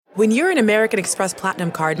When you're an American Express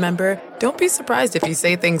Platinum card member, don't be surprised if you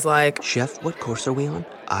say things like, "Chef, what course are we on?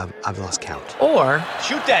 I've lost count." Or,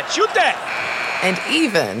 Shoot that! And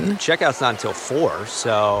even, Checkout's not until 4,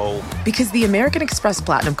 so... Because the American Express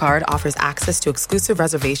Platinum Card offers access to exclusive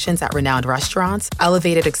reservations at renowned restaurants,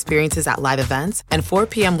 elevated experiences at live events, and 4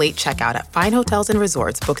 p.m. late checkout at fine hotels and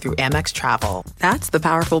resorts booked through Amex Travel. That's the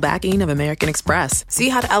powerful backing of American Express. See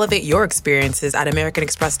how to elevate your experiences at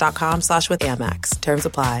americanexpress.com/withAmex. Terms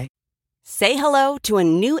apply. Say hello to a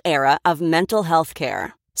new era of mental health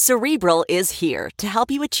care. Cerebral is here to help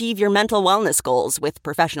you achieve your mental wellness goals with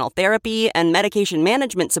professional therapy and medication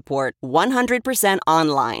management support 100%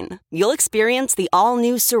 online. You'll experience the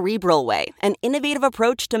all-new Cerebral Way, an innovative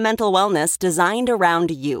approach to mental wellness designed around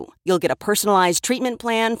you. You'll get a personalized treatment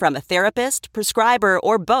plan from a therapist, prescriber,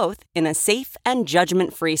 or both in a safe and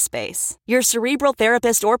judgment-free space. Your Cerebral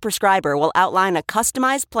therapist or prescriber will outline a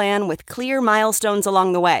customized plan with clear milestones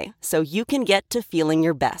along the way, so you can get to feeling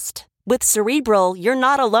your best. With Cerebral, you're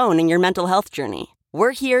not alone in your mental health journey.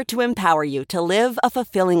 We're here to empower you to live a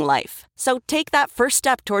fulfilling life. So take that first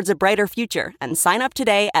step towards a brighter future and sign up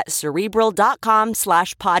today at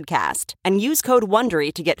Cerebral.com/podcast and use code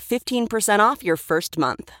WONDERY to get 15% off your first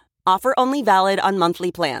month. Offer only valid on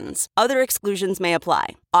monthly plans. Other exclusions may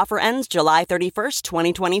apply. Offer ends July 31st,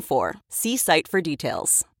 2024. See site for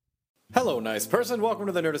details. Hello, nice person. Welcome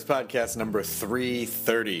to the Nerdist Podcast number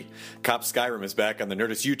 330. Cop Skyrim is back on the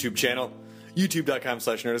Nerdist YouTube channel,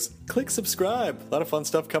 youtube.com/Nerdist. Click subscribe. A lot of fun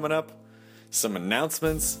stuff coming up. Some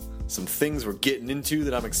announcements, some things we're getting into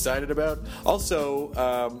that I'm excited about.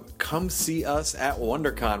 Also, come see us at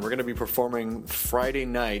WonderCon. We're going to be performing Friday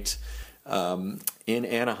night in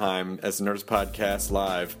Anaheim as the Nerdist Podcast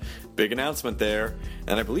Live. Big announcement there.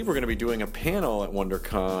 And I believe we're going to be doing a panel at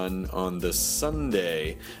WonderCon on the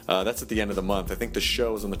Sunday. That's at the end of the month. I think the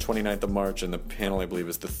show is on the 29th of March, and the panel, I believe,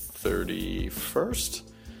 is the 31st.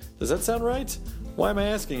 Does that sound right? Why am I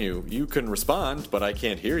asking you? You can respond, but I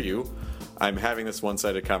can't hear you. I'm having this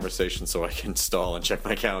one-sided conversation so I can stall and check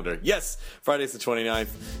my calendar. Yes, Friday's the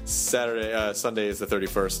 29th. Sunday is the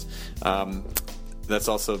 31st. That's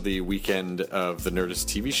also the weekend of the Nerdist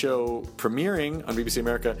TV show premiering on BBC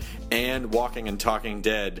America and Walking and Talking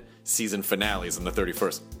Dead season finales on the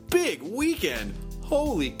 31st. Big weekend!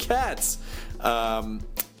 Holy cats!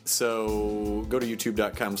 So go to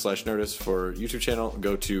youtube.com/Nerdist for YouTube channel.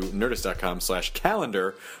 Go to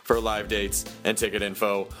nerdist.com/calendar for live dates and ticket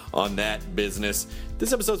info on that business.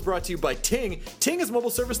 This episode is brought to you by Ting. Ting is a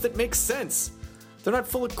mobile service that makes sense. They're not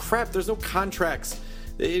full of crap. There's no contracts.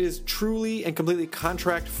 It is truly and completely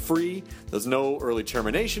contract-free. There's no early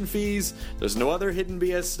termination fees. There's no other hidden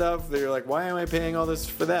BS stuff. They're like, why am I paying all this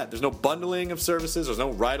for that? There's no bundling of services. There's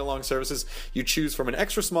no ride-along services. You choose from an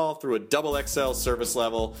extra small through a double XL service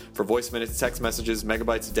level for voice minutes, text messages,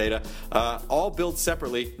 megabytes of data. All billed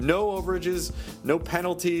separately. No overages, no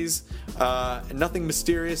penalties, nothing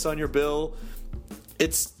mysterious on your bill.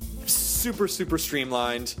 It's super, super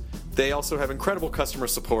streamlined. They also have incredible customer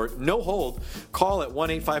support. No hold. Call at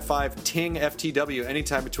 1-855-TING-FTW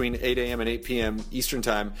anytime between 8 a.m. and 8 p.m. Eastern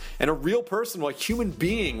Time. And a real person, a human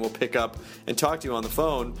being, will pick up and talk to you on the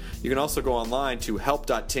phone. You can also go online to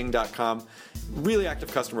help.ting.com. Really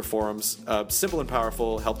active customer forums, simple and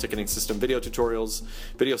powerful help ticketing system, video tutorials,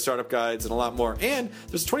 video startup guides, and a lot more. And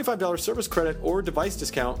there's a $25 service credit or device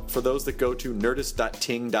discount for those that go to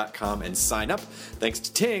nerdist.ting.com and sign up. Thanks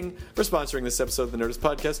to Ting for sponsoring this episode of the Nerdist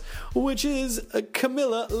Podcast, which is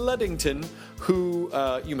Camilla Luddington, who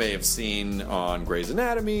you may have seen on Grey's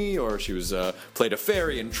Anatomy, or she was played a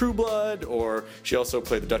fairy in True Blood, or she also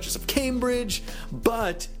played the Duchess of Cambridge,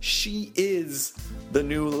 but she is the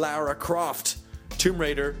new Lara Croft. Tomb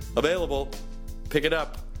Raider, available. Pick it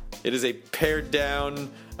up. It is a pared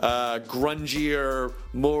down, grungier,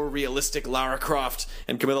 more realistic Lara Croft,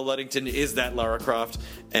 and Camilla Luddington is that Lara Croft,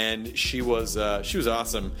 and she was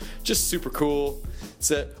awesome, just super cool.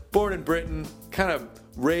 It's born in Britain, kind of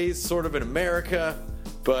raised sort of in America,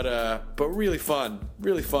 but really fun,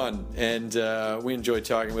 and we enjoyed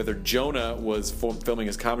talking with her. Jonah was filming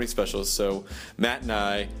his comedy specials, so Matt and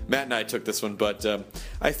I took this one, but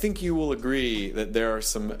I think you will agree that there are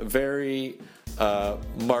some very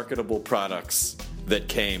marketable products that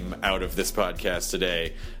came out of this podcast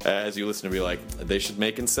today. As you listen to me, like, they should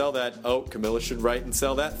make and sell that. Oh, Camilla should write and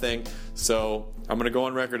sell that thing. So I'm going to go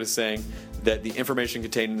on record as saying that the information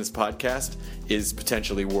contained in this podcast is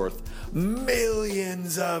potentially worth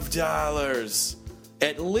millions of dollars.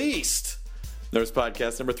 At least. There's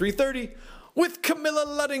podcast number 330 with Camilla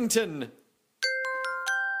Luddington.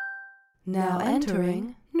 Now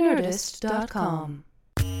entering Nerdist.com.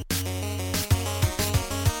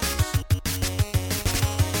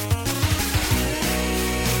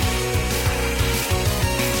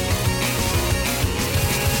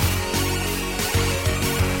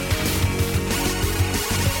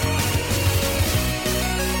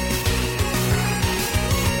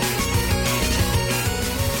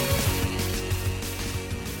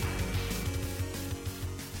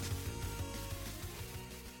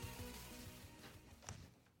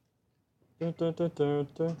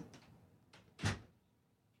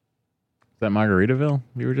 that Margaritaville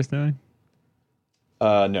you were just doing?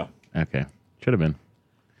 No. Okay. Should have been.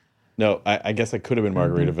 No, I guess I could have been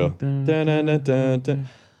Margaritaville. Dun-dun-dun-dun-dun.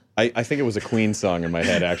 I think it was a Queen song in my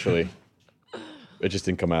head, actually. It just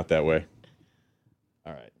didn't come out that way.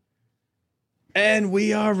 All right. And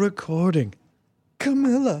we are recording.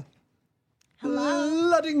 Camilla. Hello.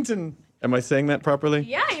 Luddington. Am I saying that properly?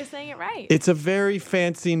 Yeah, you're saying it right. It's a very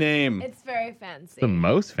fancy name. It's very fancy. The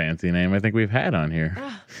most fancy name I think we've had on here.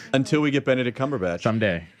 Until we get Benedict Cumberbatch.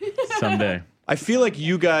 Someday. I feel like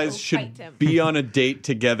you guys We'll should fight him. be on a date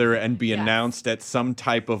together and be Yes. announced at some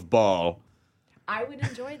type of ball. I would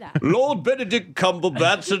enjoy that. Lord Benedict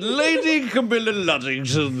Cumberbatch and Lady Camilla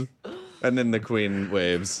Luddington. And then the Queen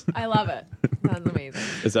waves. I love it. Sounds amazing.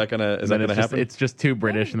 Is that gonna happen? It's just too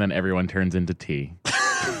British, and then everyone turns into tea.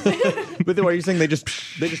 But then, are you saying they just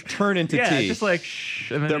turn into Yeah, tea? just like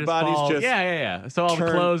shh, and then Their they bodies fall. just Yeah. So all turn-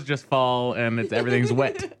 the clothes just fall, and everything's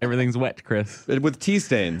wet. Everything's wet, Chris. with tea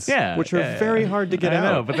stains. Yeah, which are yeah, very yeah. hard to get I out.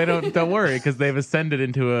 know, but they don't worry because they've ascended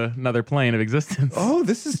into another plane of existence. Oh,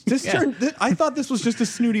 this Yeah. turned. I thought this was just a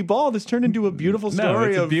snooty ball. This turned into a beautiful story no,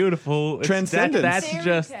 it's a of beautiful transcendence. That's Fairy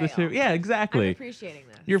just the tale. truth. Yeah, exactly. I'm appreciating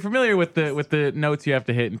this. You're familiar with the notes you have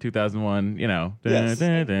to hit in 2001. You know, Yes.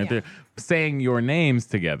 saying your names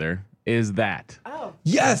together is that. Oh.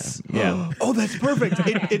 Yes. Yeah. Oh, that's perfect.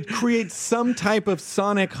 It creates some type of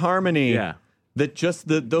sonic harmony. Yeah. That just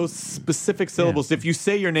those specific syllables. If you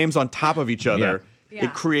say your names on top of each other, Yeah.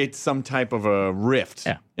 it creates some type of a rift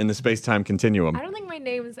Yeah. in the space-time continuum. I don't think my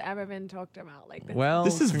name's ever been talked about like this. Well,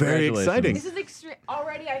 This is very congratulations. exciting. This is extreme.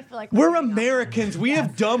 Already, I feel like We're getting off. Americans. We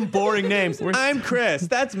have dumb, boring names. I'm Chris.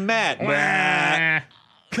 That's Matt. Matt.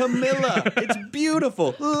 Camilla. It's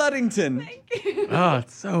beautiful. Luddington. Oh,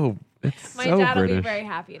 it's so My so dad will British. be very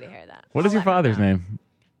happy to hear that. What is I'll your let him father's know. name?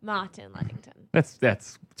 Martin Luddington. It's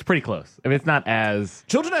pretty close. I mean, it's not as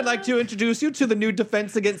Children, I'd like to introduce you to the new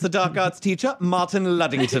Defense Against the Dark Arts teacher, Martin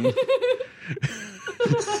Luddington.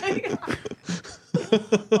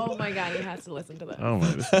 Oh my god, he has to listen to this oh my,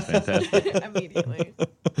 this is fantastic. immediately.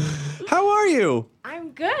 How are you? I'm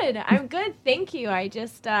good. Thank you. I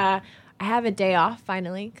just I have a day off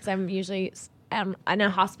finally because I'm usually in a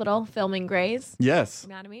hospital filming Grey's Yes.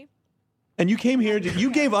 Anatomy. And you came here. You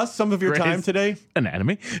gave us some of your Grey's time today.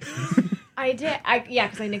 Anatomy. I did. Yeah,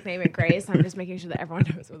 because I nicknamed it Grey's, so I'm just making sure that everyone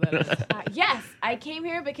knows what that is. Yes, I came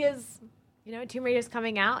here because Tomb Raider's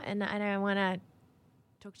coming out, and I want to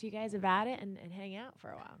talk to you guys about it and hang out for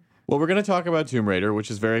a while. Well, we're going to talk about Tomb Raider, which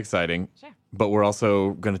is very exciting. Sure. But we're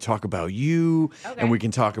also going to talk about you, Okay. and we can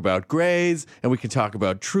talk about Grey's, and we can talk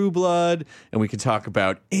about True Blood, and we can talk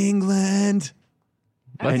about England.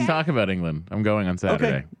 Let's Okay. talk about England. I'm going on Saturday.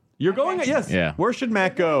 Okay. You're going? Okay. Yes. Yeah. Where should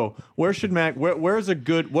Matt go? Where's a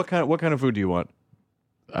good? What kind of food do you want?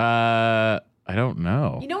 I don't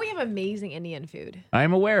know. We have amazing Indian food.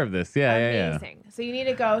 I'm aware of this. Yeah. Amazing. So you need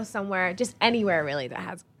to go somewhere, just anywhere really, that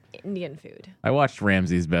has Indian food. I watched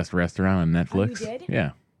Ramsay's Best Restaurant on Netflix. Oh, you did?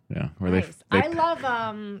 Yeah. Where Nice. they I love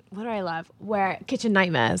what do I love? Where Kitchen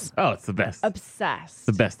Nightmares. Oh, it's the best. Obsessed.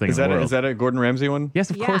 the best thing Is in the that world. is that a Gordon Ramsay one? Yes,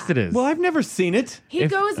 of Yeah. course it is. Well, I've never seen it. He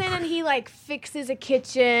If- goes in and he fixes a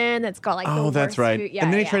kitchen that's got Oh, the that's worst right. food.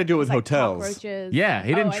 And then he tried to do it with There's, hotels. cockroaches. Yeah, he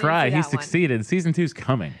Oh, I didn't try. see He that one. succeeded. Season 2's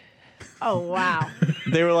coming. Oh wow,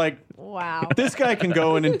 They were like, wow. this guy can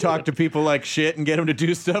go in and talk to people like shit and get him to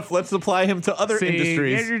do stuff. Let's apply him to other See,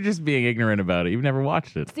 industries. you're just being ignorant about it. You've never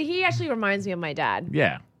watched it. See, he actually reminds me of my dad.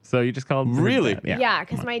 Yeah. So you just called Really? Yeah,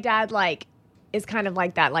 because my dad is kind of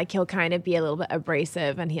like that. He'll kind of be a little bit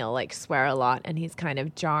abrasive and he'll swear a lot, and he's kind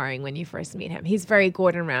of jarring when you first meet him. He's very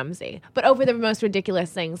Gordon Ramsay, but over the most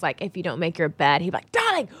ridiculous things, like if you don't make your bed, he'd be like,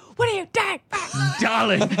 "Darling, what are you doing?"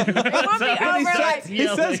 Darling. It won't be over, He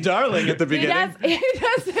says darling at the He beginning.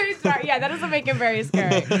 does say darling. Yeah, that doesn't make him very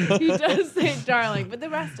scary. He does say darling, but the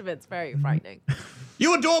rest of it's very frightening.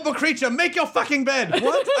 You adorable creature, make your fucking bed.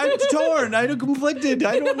 What? I'm torn. I'm conflicted.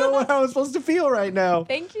 I don't know how I'm supposed to feel right now.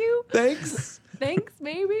 Thank you. Thanks. Thanks,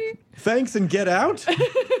 maybe. Thanks and get out? I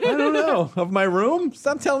don't know. Of my room?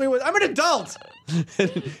 Stop telling me what. I'm an adult.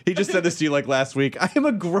 He just said this to you last week. I am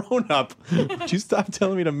a grown up. Would you stop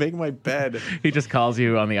telling me to make my bed? He just calls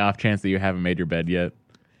you on the off chance that you haven't made your bed yet.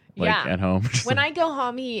 Yeah. At home. When I go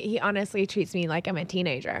home, he honestly treats me like I'm a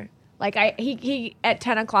teenager. He at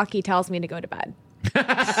 10 o'clock he tells me to go to bed.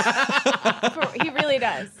 He really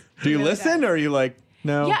does. Do you He really listen does. or are you like,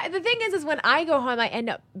 no? Yeah, the thing is when I go home, I end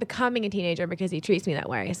up becoming a teenager because he treats me that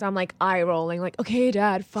way. So I'm eye rolling, okay,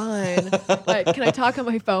 Dad, fine. Can I talk on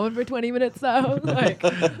my phone for 20 minutes though?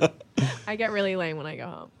 I get really lame when I go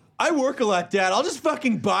home. I work a lot, Dad. I'll just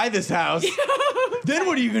fucking buy this house. Then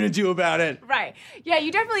what are you going to do about it? Right. Yeah,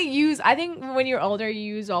 you definitely use, I think when you're older,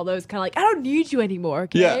 you use all those kind of like, I don't need you anymore,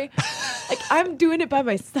 okay? Yeah. Like, I'm doing it by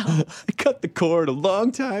myself. I cut the cord a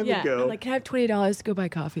long time ago. I'm like, can I have $20 to go buy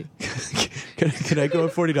coffee? Can I go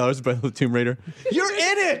at $40 to buy the Tomb Raider? You're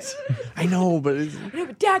in it! I know, but...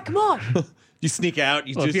 But Dad, come on. You sneak out.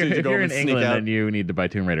 You Well, just if need to go you're and in sneak England out. and you need to buy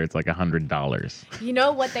Tomb Raider, it's like $100. You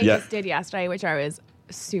know what they Yeah. just did yesterday, which I was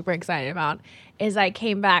super excited about, is I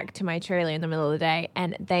came back to my trailer in the middle of the day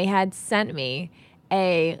and they had sent me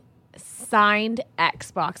a signed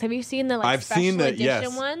Xbox. Have you seen the I've special seen that, edition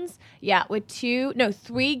yes. ones? Yeah, with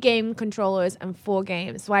 3 game controllers and 4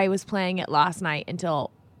 games. So I was playing it last night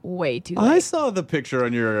until way too late. I saw the picture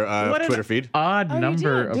on your What Twitter an feed. odd you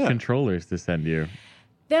number did? of Yeah. controllers to send you.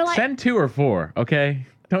 They're like, Send 2 or 4, okay?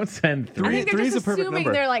 Don't send I 3. think they're three's just a perfect assuming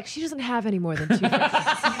number. they're like, she doesn't have any more than 2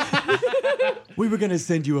 friends. We were going to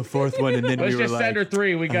send you a 4th one, and then Let's we were just like... send her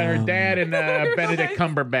 3. We got her dad and Benedict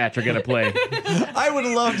Cumberbatch are going to play. I would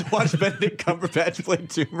love to watch Benedict Cumberbatch play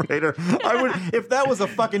Tomb Raider. I would, if that was a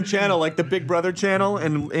fucking channel like the Big Brother channel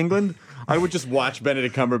in England, I would just watch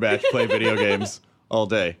Benedict Cumberbatch play video games all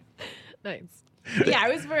day. Nice. Yeah, I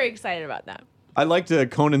was very excited about that. I liked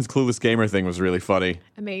Conan's Clueless Gamer thing was really funny.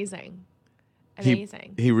 Amazing. He-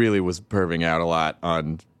 Amazing. He really was perving out a lot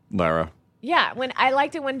on Lara. Yeah, when I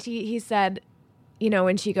liked it when he said, you know,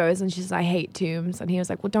 when she goes and she says, I hate tombs. And he was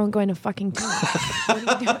like, well, don't go into fucking tombs. What are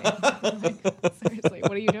you doing? Like, seriously,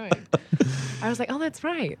 what are you doing? I was like, oh, that's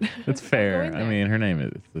right. That's fair. Going I there. mean, her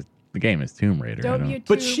name is the game is Tomb Raider. I Don't don't- you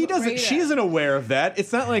But Tomb she doesn't. Raider. She isn't aware of that.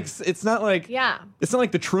 It's not like. Yeah. It's not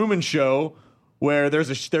like the Truman Show where there's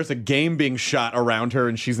a game being shot around her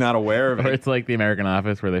and she's not aware of Or it. it's like the American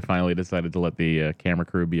Office where they finally decided to let the camera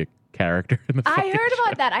crew be a character in the I fucking heard show.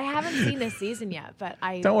 about that. I haven't seen this season yet, but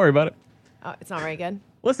I... Don't worry about it. Oh, it's not very good.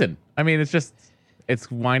 Listen, I mean, it's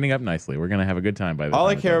winding up nicely. We're going to have a good time by the All time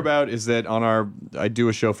I it's care over. about is that I do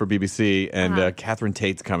a show for BBC and Catherine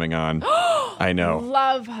Tate's coming on. I know.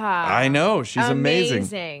 Love her. I know. She's amazing.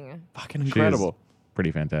 Amazing. Fucking She is incredible. pretty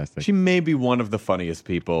fantastic. She may be one of the funniest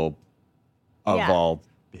people of Yeah. all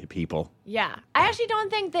people. Yeah. I actually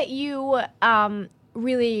don't think that you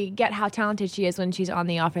really get how talented she is when she's on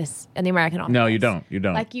The Office and The American Office. No, you don't. You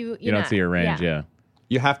don't. Like you don't know, see her range. Yeah.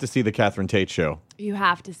 You have to see the Catherine Tate show. You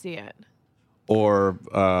have to see it. Or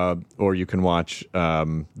you can watch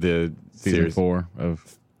the Season series 4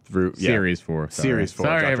 of Series 4. Sorry. Series 4.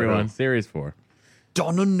 Sorry, Doctor everyone. Who. Series 4.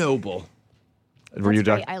 Donna Noble. Were That's you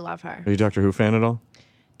great. I love her. Are you Doctor Who fan at all?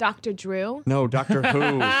 Dr. Drew. No, Doctor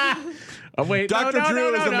Who. Oh wait, Dr. no,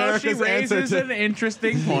 Drew is She America's answer raises to- an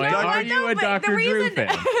interesting point. Are you a but Dr. Drew fan?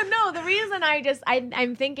 No, the reason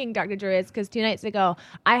I'm thinking Dr. Drew is because 2 nights ago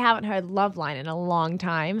I haven't heard Loveline in a long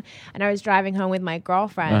time, and I was driving home with my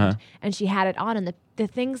girlfriend, and she had it on, and the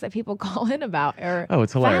things that people call in about are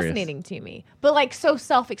it's hilarious. fascinating to me, but like so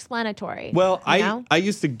self-explanatory. Well, you know? I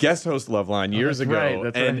used to guest host Loveline years that's ago, right,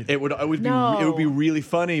 that's and right. it would No. be really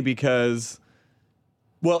funny because,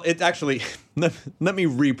 well, it actually let me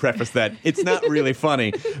re-preface that it's not really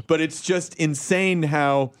funny, but it's just insane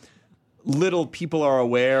how little people are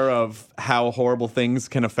aware of how horrible things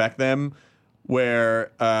can affect them.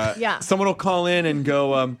 Where someone will call in and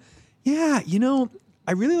go, yeah, you know,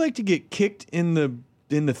 I really like to get kicked in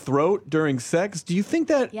the throat during sex. Do you think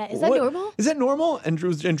that? Yeah, is that normal? Is that normal? And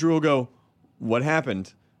Drew will go, what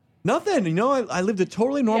happened? Nothing. You know, I lived a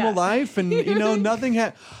totally normal life, and you know, nothing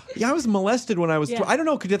had. Yeah, I was molested when I was. Yeah. I don't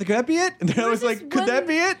know. Could that be it? And I was like, could that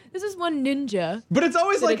be it? This is one ninja. But it's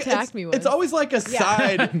always that like attacked me once. it's always like a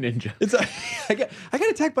side Ninja. It's I got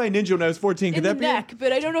attacked by a ninja when I was 14. Could In that the be neck, it?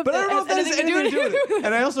 but I don't know if But I don't know if that has anything to do with it.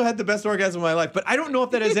 And I also had the best orgasm of my life, but I don't know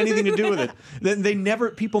if that has anything to do with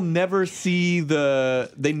it. People never see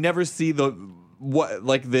the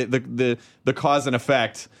cause and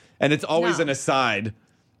effect, and it's always No. an aside.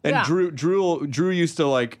 And Yeah. Drew used to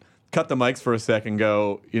like cut the mics for a sec and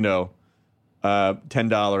go, you know,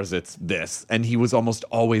 $10, it's this, and he was almost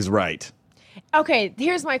always right. Okay,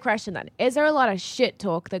 here's my question then. Is there a lot of shit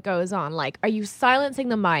talk that goes on? Like, are you silencing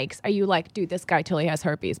the mics? Are you like, dude, this guy totally has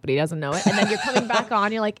herpes, but he doesn't know it? And then you're coming back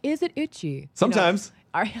on, you're like, is it itchy? You know? Sometimes.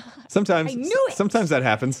 Are Sometimes. I knew it. Sometimes that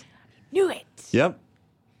happens. Knew it. Yep.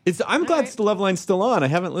 I'm glad right. the Love Line's still on. I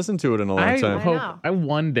haven't listened to it in a long I time. hope know. I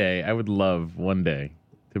would love one day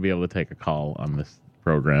to be able to take a call on this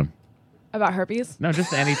program. About herpes? No,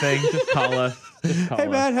 just anything. Just call us. Just call Hey,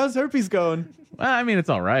 us. Matt, how's herpes going? Well, I mean, it's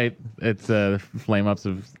all right. It's flame ups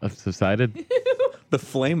have subsided. The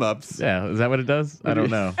flame ups. Yeah, is that what it does? I don't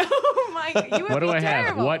know. Oh my What do I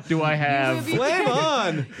have? What do I have? Flame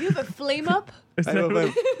on. You have a flame up? Is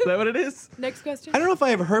that what it is? Next question. I don't know if I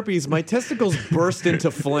have herpes. My testicles burst into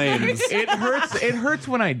flames. It hurts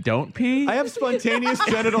when I don't pee. I have spontaneous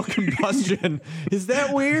genital combustion. Is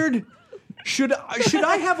that weird? Should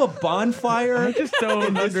I have a bonfire? I just don't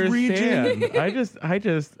in this understand. region? I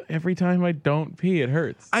just every time I don't pee, it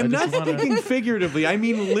hurts. I'm not speaking figuratively. I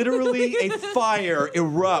mean literally. A fire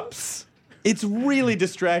erupts. It's really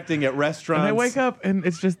distracting at restaurants. And I wake up and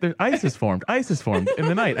it's just the ice is formed. Ice is formed in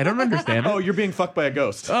the night. I don't understand it. Oh, you're being fucked by a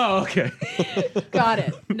ghost. Oh, okay. Got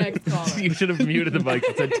it. Next caller. You should have muted the mic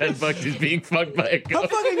and said $10 he's being fucked by a How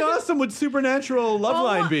ghost. fucking awesome would Supernatural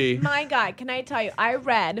Loveline be? My God, can I tell you? I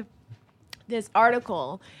read this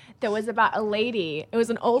article that was about a lady. It was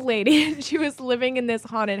an old lady, and she was living in this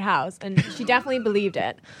haunted house, and she definitely believed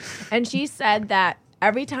it. And she said that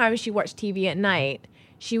every time she watched TV at night,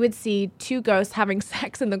 she would see two ghosts having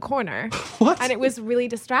sex in the corner. What? And it was really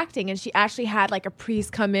distracting. And she actually had like a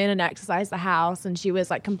priest come in and exorcise the house, and she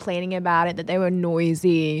was like complaining about it, that they were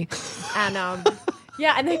noisy. And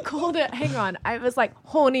yeah, and they called it, hang on, I was like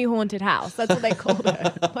horny haunted house. That's what they called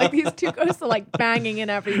it. Like these two ghosts are like banging in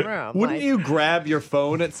every room. Wouldn't like, you grab your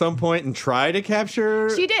phone at some point and try to capture?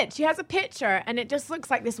 She did. She has a picture, and it just looks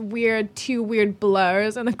like this two weird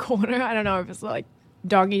blurs in the corner. I don't know if it's like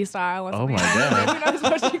doggy style or Oh something. my God. Who knows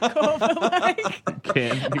what you call it, but like,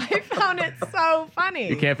 I found it so funny.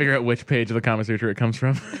 You can't figure out which page of the Kama Sutra it comes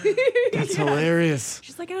from. That's hilarious.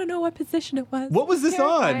 She's like, I don't know what position it was. What was this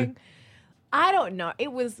Terrifying. on? I don't know.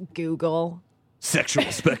 It was Google.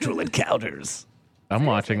 Sexual spectral encounters. I'm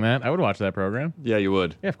watching that. I would watch that program. Yeah, you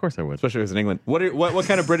would. Yeah, of course I would. Especially if it's in England. What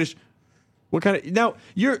kind of British? What kind of? Now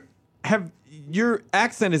your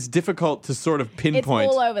accent is difficult to sort of pinpoint.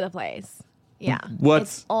 It's all over the place. Yeah.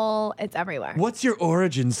 It's everywhere. What's your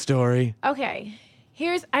origin story? Okay.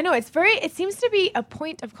 It seems to be a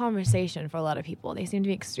point of conversation for a lot of people. They seem to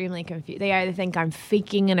be extremely confused. They either think I'm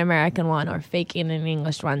faking an American one or faking an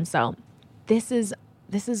English one. So this is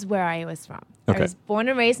where I was from. Okay. I was born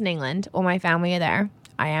and raised in England. All my family are there.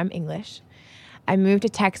 I am English. I moved to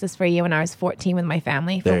Texas for a year when I was 14 with my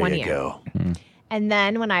family for 1 year. There you go. And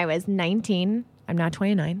then when I was 19, I'm now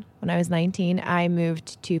 29. When I was 19, I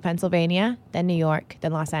moved to Pennsylvania, then New York,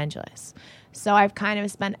 then Los Angeles. So I've kind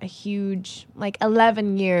of spent a huge,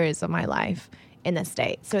 11 years of my life in the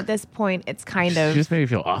States. So at this point, it's kind of... She just made me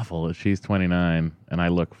feel awful that she's 29 and I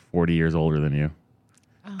look 40 years older than you.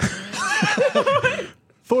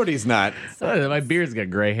 40's not. My beard's got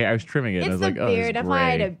gray hair. I was trimming it. It's and I was the like, oh, beard. it's If I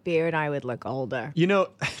had gray. a beard, I would look older. You know,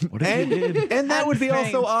 and that would be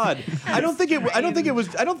also odd. I don't think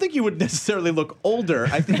you would necessarily look older.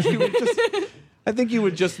 I think you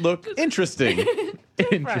would just look interesting.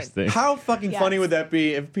 Interesting. How fucking Yes. funny would that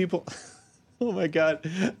be if people? Oh my God,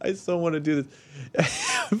 I so want to do this.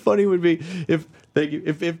 Funny would be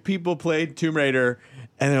if people played Tomb Raider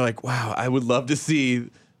and they're like, wow, I would love to see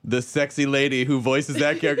the sexy lady who voices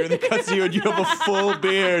that character, and then cuts to you and you have a full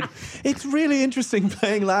beard. It's really interesting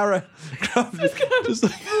playing Lara Croft. Just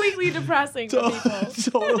like, Completely depressing for people.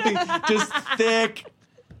 totally, just thick.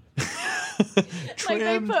 Like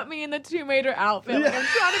they put me in the Tomb Raider outfit. Like I'm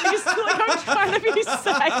trying to be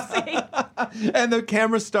sexy. And the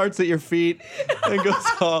camera starts at your feet and goes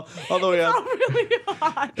all the way up. Really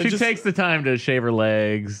hot. She takes the time to shave her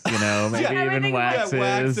legs, maybe even Everything waxes.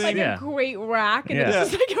 waxing. Like Yeah. a great rack, and Yeah.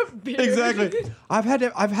 it's just like a beard. Exactly.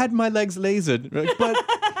 I've had my legs lasered, but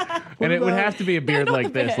And it would about- have to be a beard not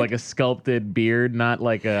like this, bad. like a sculpted beard, not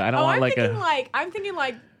like a. I don't want I'm thinking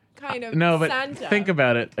like kind of No, but Santa. think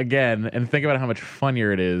about it again, and think about how much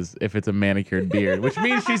funnier it is if it's a manicured beard, which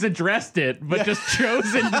means she's addressed it, but just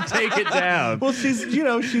chosen to take it down. well, she's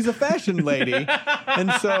a fashion lady,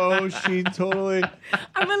 and so she totally.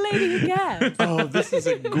 I'm a lady who gets. Oh, this is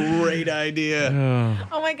a great idea.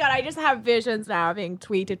 Oh my God, I just have visions now of being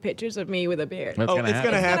tweeted pictures of me with a beard. That's Oh, it's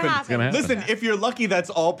gonna happen. It's gonna happen. Listen, if you're lucky,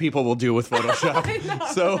 that's all people will do with Photoshop.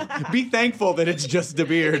 So be thankful that it's just a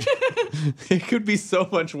beard. It could be so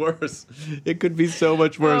much worse. It could be so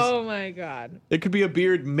much worse. Oh my God. It could be a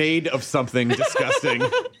beard made of something disgusting.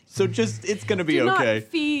 So it's gonna be Do okay. not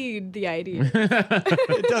feed the idea.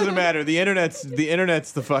 It doesn't matter. The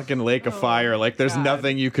internet's the fucking lake of fire. Like there's God.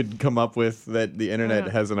 nothing you could come up with that the internet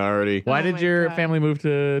hasn't already. Why Oh did my your God. family move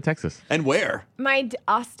to Texas? And where?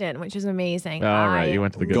 Austin, which is amazing. All right, you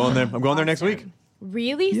went to the good Going one. there. I'm going there next week.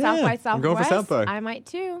 Really? Yeah, South by I'm Southwest? going for South by. I might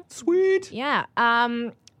too. Sweet. Yeah.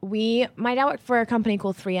 My dad worked for a company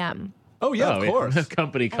called 3M. Oh yeah, of course. A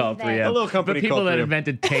company called then- 3M. A little company The people called that 3M.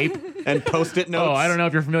 invented tape. And post-it notes. Oh, I don't know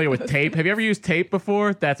if you're familiar with tape. Have you ever used tape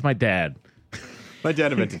before? That's my dad. My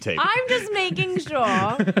dad invented tape. I'm just making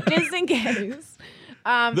sure, just in case.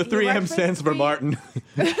 The 3M stands for Martin.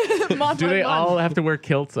 Do they all have to wear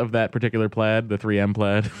kilts of that particular plaid, the 3M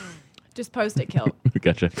plaid? Just post-it kilt.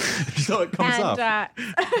 Gotcha. So it comes off.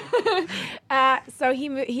 So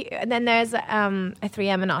and then there's a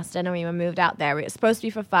 3M in Austin, and we were moved out there. It was supposed to be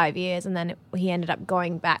for 5 years, and then he ended up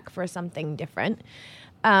going back for something different.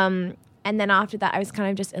 And then after that, I was kind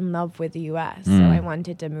of just in love with the U.S., so I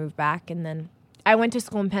wanted to move back. And then I went to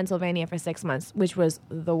school in Pennsylvania for 6 months, which was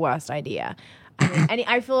the worst idea. I mean,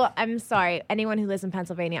 I'm sorry, anyone who lives in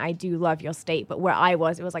Pennsylvania, I do love your state, but where I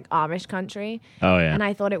was, it was like Amish country. Oh, yeah. And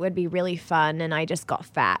I thought it would be really fun, and I just got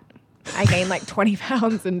fat. I gained like 20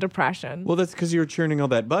 pounds in depression. Well, that's because you were churning all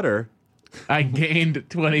that butter. I gained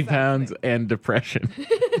 20 pounds and depression.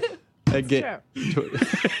 True.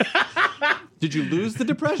 Did you lose the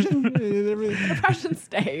depression? Depression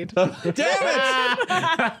stayed. Damn it!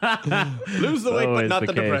 Lose the weight, but not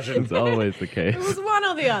the depression. It's always the case. It was one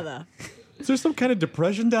or the other. Is there some kind of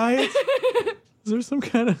depression diet? Is there some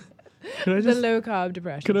kind of... The low carb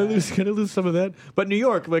depression. Can I lose some of that? But New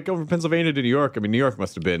York, like going from Pennsylvania to New York, I mean, New York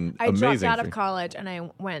must have been amazing. I dropped out of college and I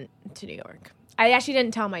went to New York. I actually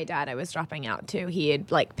didn't tell my dad I was dropping out too. He had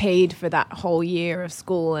like paid for that whole year of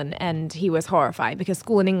school, and he was horrified because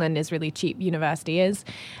school in England is really cheap, university is,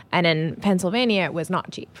 and in Pennsylvania it was not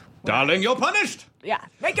cheap. Darling, you're punished. Yeah,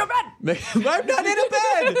 make your bed. I'm not in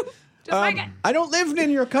a bed. Just make it. I don't live in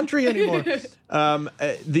your country anymore. It's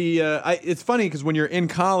funny because when you're in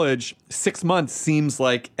college, 6 months seems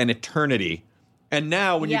like an eternity. And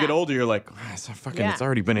now when you get older, you're like, it's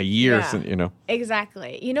already been a year since, you know.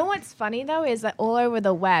 Exactly. You know what's funny, though, is that all over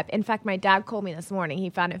the web, in fact, my dad called me this morning. He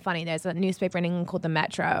found it funny. There's a newspaper in England called The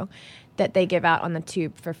Metro that they give out on the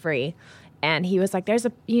tube for free. And he was like, there's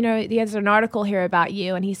an article here about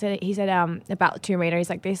you. And he said about Tomb Raider, he's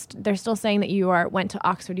like, they're still saying that you went to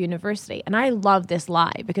Oxford University. And I love this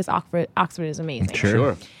lie because Oxford is amazing.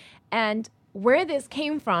 Sure. And where this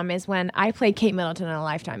came from is when I played Kate Middleton in a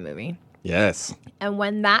Lifetime movie. Yes. And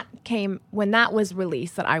when that was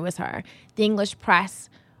released that I was her, the English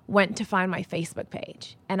press went to find my Facebook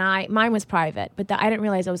page. And mine was private, but I didn't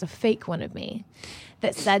realize it was a fake one of me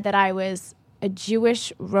that said that I was a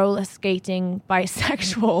Jewish roller skating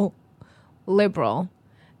bisexual liberal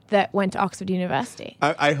that went to Oxford University.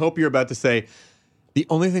 I hope you're about to say the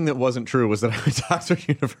only thing that wasn't true was that I went to Oxford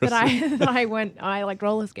University. I like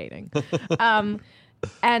roller skating.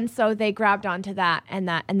 And so they grabbed onto that, and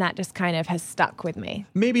that just kind of has stuck with me.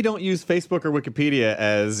 Maybe don't use Facebook or Wikipedia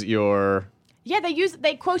as your... Yeah,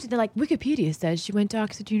 they quoted, they're like, Wikipedia says she went to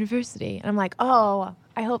Oxford University. And I'm like, oh,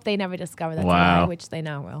 I hope they never discover that lie, which they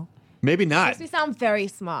now will. Maybe not. Makes me sound very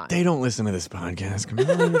smart. They don't listen to this podcast. Come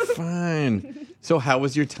on, you're fine. So how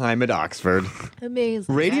was your time at Oxford?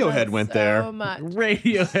 Amazing. Radiohead went there. So much.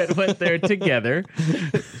 Radiohead went there together.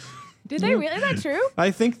 Did they really? Is that true? I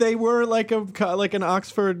think they were like an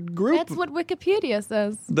Oxford group. That's what Wikipedia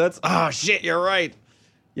says. Shit, you're right.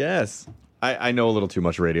 Yes. I know a little too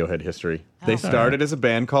much Radiohead history. They started as a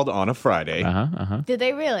band called On a Friday. Did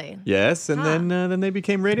they really? Yes, and then they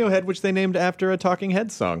became Radiohead, which they named after a Talking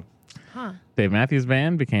Heads song. Huh. Dave Matthews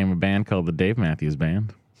Band became a band called the Dave Matthews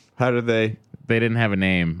Band. How did they? They didn't have a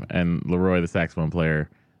name, and Leroy, the saxophone player,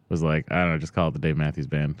 was like, I don't know, just call it the Dave Matthews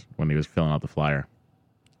Band when he was filling out the flyer.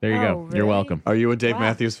 There you go. Really? You're welcome. Are you a Dave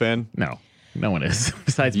Matthews fan? No one is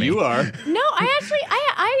besides me. You are. No,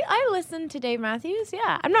 I listen to Dave Matthews.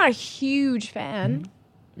 Yeah, I'm not a huge fan,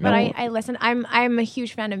 but I listen. I'm a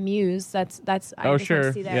huge fan of Muse. That's. I just went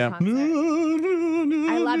to see their concert.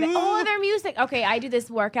 I love it. Oh, their music. Okay, I do this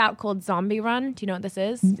workout called Zombie Run. Do you know what this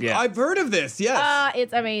is? Yeah. I've heard of this. Yes.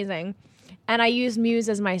 It's amazing. And I use Muse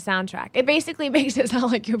as my soundtrack. It basically makes it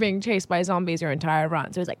sound like you're being chased by zombies your entire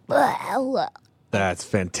run. So it's like, blah. That's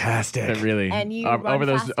fantastic. It really. And you over run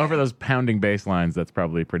those pounding bass lines, that's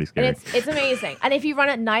probably pretty scary. And it's amazing. And if you run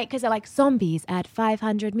at night, because they're like zombies at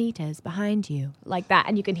 500 meters behind you, like that,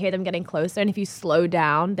 and you can hear them getting closer. And if you slow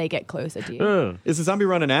down, they get closer to you. Ugh. Is the Zombie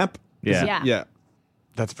Run an app? Yeah. Yeah.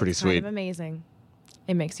 That's pretty sweet. Kind of amazing.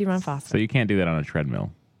 It makes you run faster. So you can't do that on a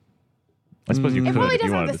treadmill. I suppose you It could probably if you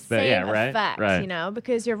doesn't have wanted the to stay. same Yeah, effect, right.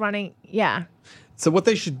 because you're running. Yeah. So what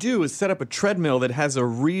they should do is set up a treadmill that has a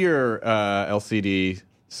rear LCD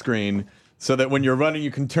screen so that when you're running,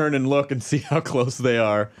 you can turn and look and see how close they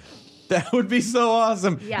are. That would be so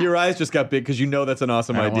awesome. Yeah. Your eyes just got big because you know that's an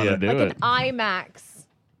awesome I don't idea. wanna do Like it. an IMAX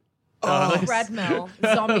Treadmill,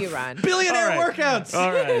 zombie run. Billionaire All right. workouts.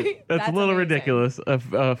 All right. That's a little amazing. ridiculous. A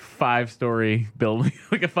 5-story building,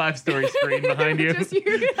 like a 5-story screen behind you. Just you.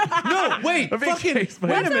 No, wait, A big fucking, case, wait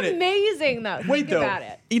man. a minute. Amazing though. Wait, Think though. about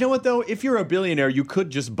it. You know what, though? If you're a billionaire, you could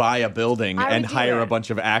just buy a building I and would do hire it. a bunch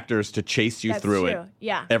of actors to chase you That's through true. it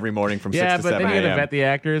Yeah. every morning from Yeah, 6 to but 7 then you got to a.m. vet the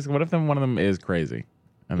actors. What if one of them is crazy?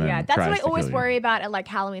 And then Yeah, that's what tries I to always kill you? worry about at like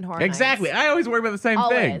Halloween Horror Exactly. Nights. I always worry about the same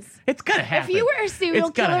thing. Always. It's gotta happen. If you were a serial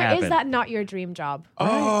It's gotta killer, happen. is that not your dream job?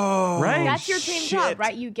 Oh, Right. That's your dream shit. job,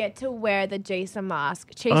 right? You get to wear the Jason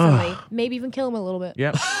mask, chase somebody, maybe even kill him a little bit.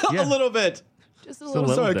 Yep. A Yeah. little bit. Just a a little.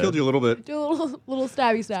 little Sorry, I bit. killed you a little bit. Do a little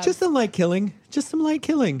stabby stab. Just some light killing. Just some light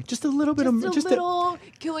killing. Just a little bit Just of a little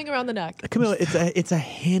killing around the neck. Camilla, it's a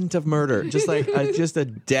hint of murder. Just like just a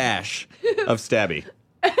dash of stabby.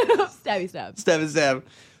 Stabby stab. Stab.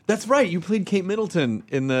 That's right. You played Kate Middleton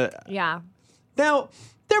in the. Yeah. Now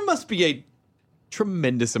there must be a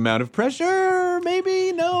tremendous amount of pressure.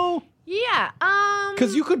 Maybe no, Yeah.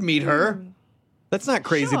 because you could meet her. That's not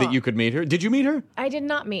crazy Sure. that you could meet her. Did you meet her? I did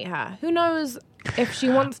not meet her. Who knows if she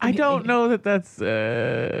wants to I meet don't me. know that that's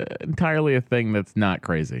entirely a thing that's not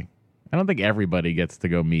crazy. I don't think everybody gets to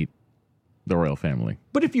go meet the royal family.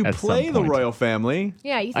 But if you At play some the point. royal family,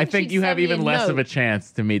 Yeah, you think I think she'd you send have me even a less of a note?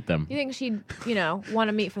 chance to meet them. You think she'd, want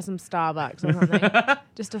to meet for some Starbucks or something,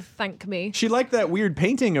 just to thank me? she liked that weird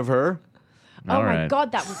painting of her. Oh All my right.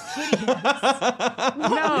 God, that was hideous.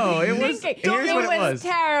 No, it was. Thinking? Here's It what it was was.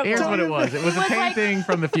 terrible. Here's what it was. It was a was like- painting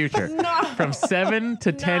from the future. No. From 7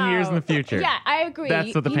 to 10 years in the future. Yeah, I agree.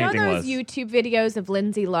 That's what the you know painting those was. YouTube videos of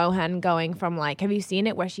Lindsay Lohan going from like, have you seen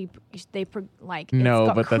it where like No, it's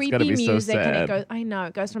got but that's creepy gotta be so music and it sad. goes. I know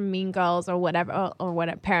it goes from Mean Girls or whatever or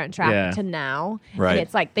whatever Parent Trap Yeah. to now. Right. And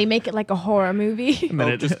it's like they make it like a horror movie. And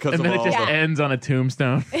then, Oh, just 'cause and of then it all just the- ends on a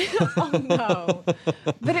tombstone. Oh no!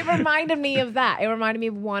 But it reminded me of that. It reminded me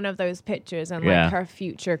of one of those pictures and Yeah. like her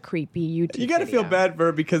future creepy YouTube. You got to feel video. bad for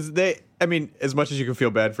her because as much as you can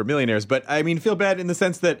feel bad for millionaires, but I mean, feel bad in the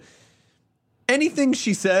sense that anything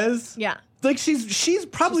she says, Yeah. like she's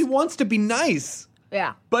probably wants to be nice.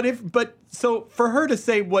 Yeah. But so for her to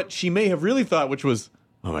say what she may have really thought, which was,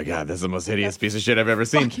 oh my God, that's the most hideous piece of shit I've ever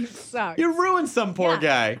seen. Fucking sucks. You ruined some poor Yeah.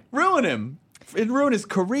 guy. Ruin him. It ruined his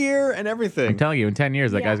career and everything. I'm telling you, in 10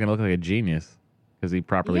 years, that Yeah. guy's going to look like a genius because he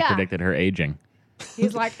properly Yeah. predicted her aging.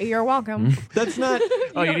 He's like, "You're welcome." That's not.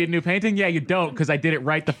 Oh, you need a new painting? Yeah, you don't because I did it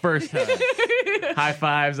right the first time. High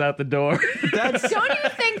fives out the door. That's Don't you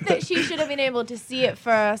think that she should have been able to see it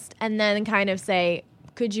first and then kind of say,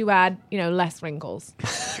 "Could you add, less wrinkles?"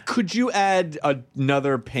 Could you add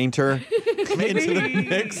another painter into the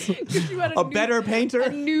mix? Could you add A better painter? a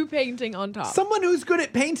new painting on top? Someone who's good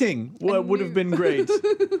at painting would have been great.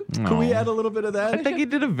 Could we add a little bit of that? I think he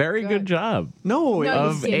did a very good job No, No,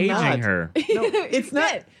 of did aging not. her. No, it's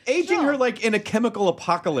not did. aging Sure. her like in a chemical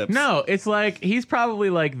apocalypse. No, it's like he's probably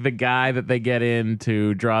like the guy that they get in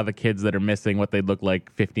to draw the kids that are missing what they'd look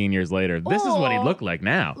like 15 years later. This is what he'd Or- look like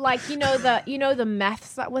now. Like the meth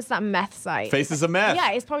site. What's that meth site? Faces of Meth.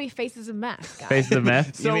 Yeah, it's probably Faces of Meth. Guys. Face of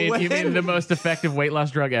meth. So you mean when- the most effective weight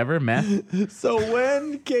loss drug ever? Meth? So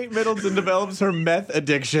when Kate Middleton develops her meth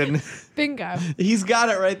addiction, Bingo. he's got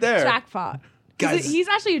it right there. Jackpot. Guys- He's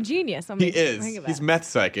actually a genius. He is. He's meth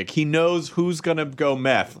psychic. He knows who's gonna go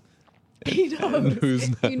meth. He knows. Who's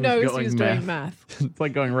not. He knows going who's meth. doing math. It's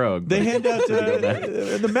like going rogue. They hand out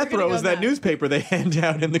the meth row go is that meth. newspaper they hand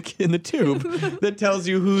out in the tube that tells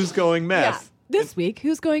you who's going Yeah. meth. This week,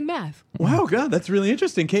 who's going math? Wow, God, that's really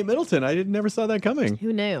interesting. Kate Middleton. I never saw that coming.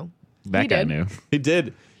 Who knew? that he guy did. knew. He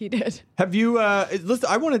did. He did. Have you? Listen,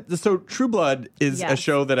 I want to. So, True Blood is a Yes.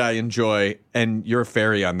 show that I enjoy, and you're a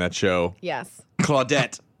fairy on that show, Yes.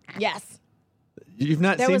 Claudette. Yes. You've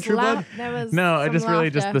not There seen was True Blood? There was No, I some just really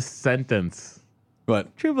just laughter. the sentence.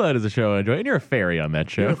 What? True Blood is a show I enjoy, and you're a fairy on that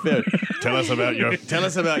show. Tell us about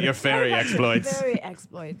your fairy exploits. Fairy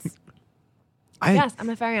exploits. I Yes, I'm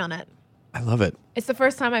a fairy on it. I love it. It's the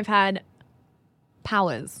first time I've had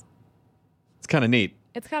powers. It's kind of neat.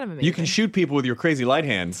 It's kind of amazing. You can shoot people with your crazy light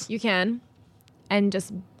hands. You can, and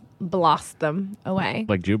just blast them away.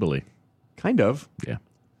 Like Jubilee. Kind of. Yeah.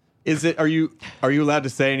 Is it? Are you allowed to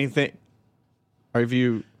say anything? Are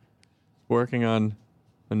you working on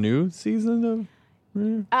a new season of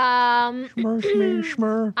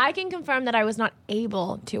Schmur? I can confirm that I was not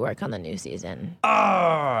able to work on the new season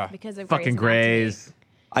because of Fucking Grey's Grays.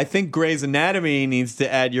 I think Grey's Anatomy needs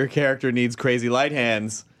to add your character needs crazy light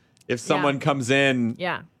hands. If someone comes in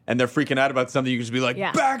Yeah. and they're freaking out about something, you can just be like,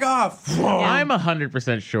 Yeah. back off. I'm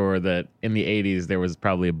 100% sure that in the 80s there was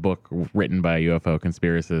probably a book written by a UFO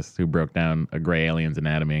conspiracist who broke down a gray alien's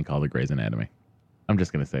anatomy and called it Grey's Anatomy. I'm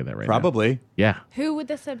just gonna say that right Probably. now. Yeah. Who would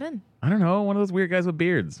this have been? I don't know. One of those weird guys with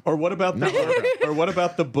beards. Or what about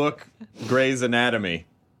the book Grey's Anatomy?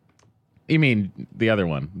 You mean the other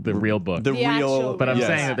one, the real book? The The real. actual But I'm real-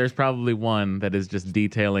 saying that there's probably one that is just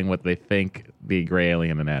detailing what they think the gray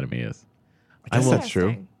alien anatomy is. I guess that's true.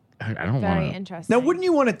 Interesting. I don't Very want to. interesting. Now, wouldn't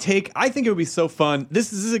you want to take? I think it would be so fun.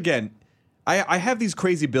 This is again. I have these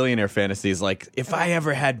crazy billionaire fantasies. Like, if I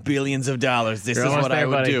ever had billions of dollars, this is what I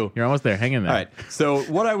would do. You're almost there. Hang in there. All right. So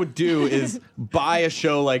what I would do is buy a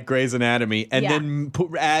show like Grey's Anatomy and Yeah. then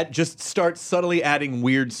just start subtly adding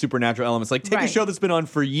weird supernatural elements. Like take a Right. show that's been on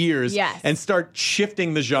for years Yes. and start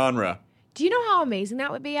shifting the genre. Do you know how amazing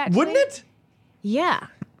that would be? Actually, Wouldn't it? Yeah.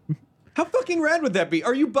 How fucking rad would that be?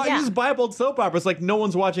 Are you Yeah. you just buy up old soap operas like no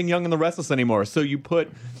one's watching Young and the Restless anymore. So you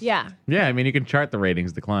put Yeah. Yeah, I mean, you can chart the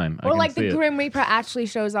ratings decline. I Or can like see the it. Grim Reaper actually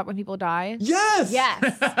shows up when people die. yes. Yes.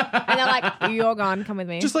 And they're like, "You're gone. Come with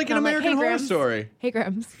me." Just like And an I'm American "Hey, Horror Grims. Story. Hey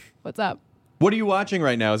Grims, what's up? What are you watching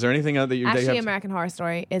right now? Is there anything that you Actually, have? American Horror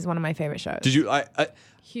Story is one of my favorite shows. Did you?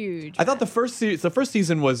 Huge. I thought the first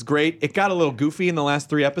season was great. It got a little goofy in the last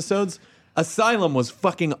 3 episodes. Asylum was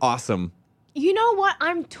fucking awesome. You know what?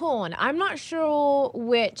 I'm torn. I'm not sure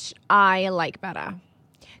which I like better.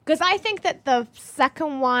 Because I think that the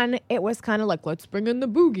second one, it was kind of like, let's bring in the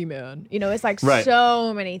boogeyman. You know, it's like Right.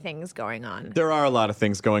 so many things going on. There are a lot of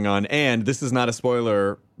things going on, and this is not a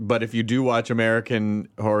spoiler, but if you do watch American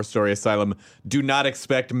Horror Story Asylum, do not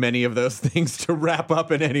expect many of those things to wrap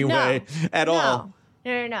up in any way at all.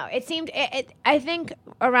 No. It seemed, I think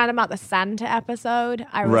around about the Santa episode,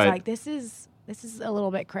 I was Right. like, this is a little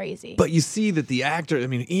bit crazy. But you see that the actor, I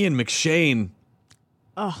mean, Ian McShane,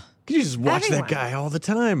 could you just watch Everyone. that guy all the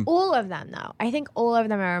time? All of them, though. I think all of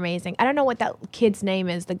them are amazing. I don't know what that kid's name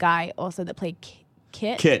is, the guy also that played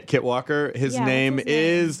Kit. Kit Walker. His Yeah, name what's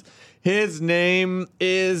his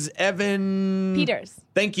is Evan Peters.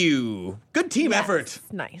 Thank you. Good team Yes, effort.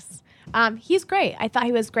 Nice. He's great. I thought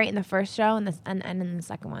he was great in the first show and in the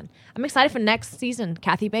second one. I'm excited for next season.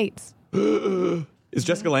 Kathy Bates. Is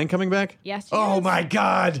Jessica Lange coming back? Yes, she Oh is. my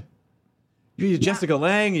God! You had Jessica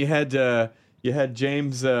Lange. You had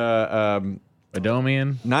James.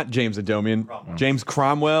 Adomian. Not James Adomian. James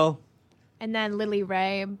Cromwell. And then Lily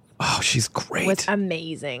Ray Oh, she's great. was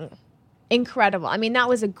amazing. Incredible. I mean, that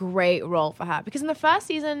was a great role for her. Because in the first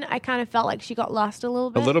season, I kind of felt like she got lost a little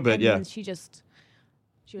bit. little bit, and yeah. then she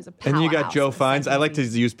was a powerhouse. And then you got Joe in the Fiennes. I second like to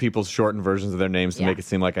season. use people's shortened versions of their names to Yeah. make it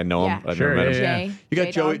seem like I know Yeah. them. I've Sure, never met yeah, him. yeah. You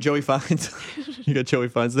got J-Dog. Joey Fiennes. You got Joey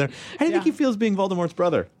Fiennes there. How do you think he feels being Voldemort's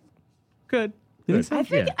brother? Good. I think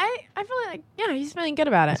Yeah. I feel like he's feeling good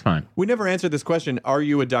about it. It's fine. We never answered this question. Are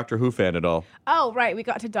you a Doctor Who fan at all? Oh right, we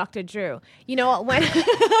got to Dr. Drew. You know what? When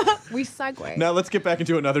we segue. Now let's get back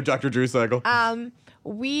into another Dr. Drew cycle.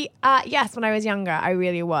 Yes, when I was younger, I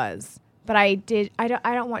really was. But I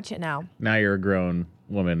don't watch it now. Now you're a grown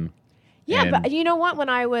woman. Yeah, and- but you know what? When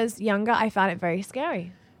I was younger, I found it very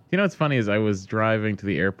scary. You know what's funny is I was driving to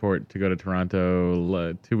the airport to go to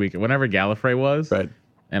Toronto 2 weeks, whenever Gallifrey was. Right.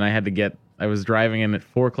 And I was driving in at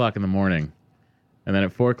 4:00 in the morning. And then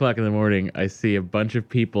at 4:00 in the morning, I see a bunch of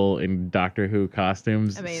people in Doctor Who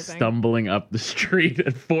costumes Amazing. stumbling up the street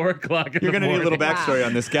at 4:00 in You're the going to need a morning. little backstory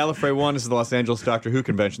on this. Gallifrey 1 is the Los Angeles Doctor Who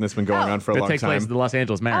convention that's been going on for a That long takes place time. at the Los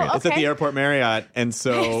Angeles Marriott. Oh, It's at the Okay. airport Marriott, and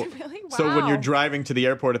so Really? so when you're Wow. driving to the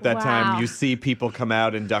airport at that Wow. time, you see people come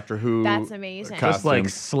out in Doctor Who. That's amazing. costumes. Just like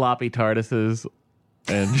sloppy TARDISes.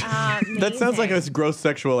 And That sounds like a Amazing. gross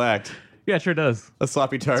sexual act. yeah, it sure does. A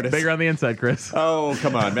sloppy TARDIS. Bigger on the inside, Chris. Oh,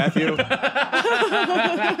 come on, Matthew.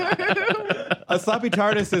 A sloppy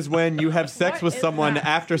TARDIS is when you have sex What with is someone that?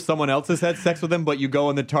 after someone else has had sex with them, but you go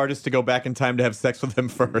in the TARDIS to go back in time to have sex with them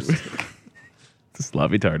first. It's a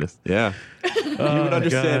sloppy TARDIS. Yeah. You would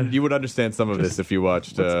understand. God. You would understand some of this if you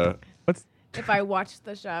watched. What's If I watched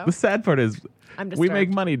the show, the sad part is I'm we make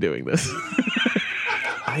disturbed. money doing this.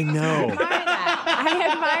 I know. I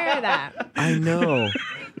admire that. I know.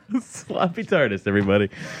 Sloppy TARDIS, everybody.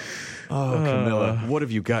 Oh, Camilla, what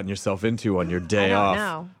have you gotten yourself into on your day don't off?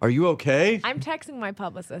 know. Are you okay? I'm texting my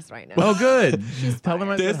publicist right now. Oh, good. Tell them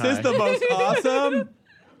I This said is hi. the most awesome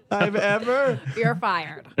I've ever. You're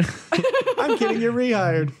fired. I'm kidding. You're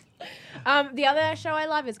rehired. The other show I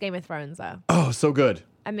love is Game of Thrones, though. Oh, so good.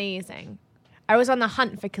 Amazing. I was on the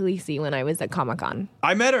hunt for Khaleesi when I was at Comic-Con.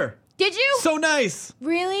 I met her. Did you? So nice.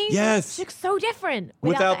 Really? Yes. She looks so different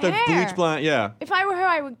Without the hair. bleach blonde. Yeah. If I were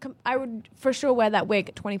her, I would for sure wear that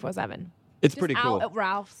wig 24/7. It's Just pretty out cool. at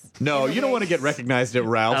Ralph's. No, in a you don't wig. want to get recognized at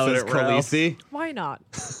Ralph's Out as at Ralph's. Khaleesi. Why not?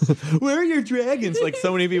 Where are your dragons? Like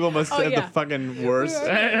so many people must have yeah. the fucking worst.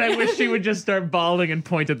 I wish she would just start balding and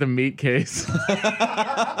point at the meat case.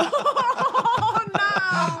 Oh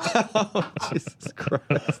no! Jesus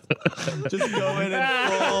Christ. Just go in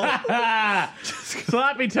and full.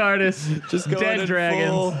 Sloppy TARDIS. Just go in Dead and dragons.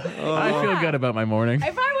 full. I feel good about my morning.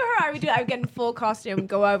 If I were her, I would do. I would get in full costume,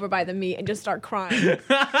 go over by the meat, and just start crying.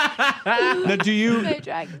 Now, do you? No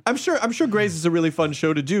dragon. I'm sure Grey's is a really fun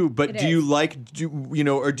show to do, but It do you is. like,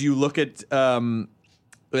 or do you look at,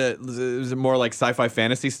 is it more like sci-fi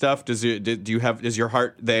fantasy stuff? Is your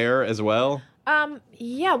heart there as well?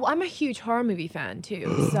 Yeah, well, I'm a huge horror movie fan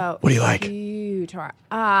too. So What do you like? Huge horror.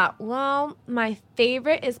 Well, my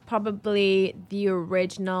favorite is probably the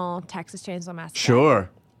original Texas Chainsaw Massacre. Sure.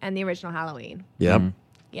 And the original Halloween. Yep.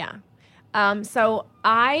 Yeah. So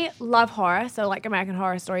I love horror. So like American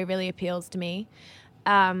Horror Story really appeals to me.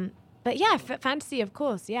 But yeah, fantasy, of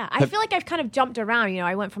course. Yeah, I feel like I've kind of jumped around.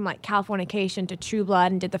 I went from like Californication to True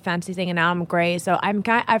Blood and did the fantasy thing, and now I'm Grey. So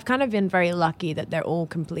I've kind of been very lucky that they're all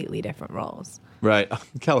completely different roles. Right.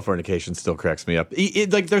 Californication still cracks me up.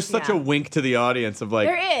 There's such a wink to the audience of like,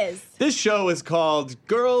 There is. This show is called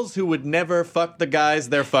Girls Who Would Never Fuck the Guys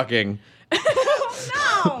They're Fucking.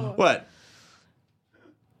 No. What?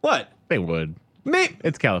 They would.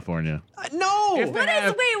 It's California. No. If What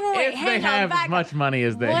is? Wait. If they Hang on, have back as much money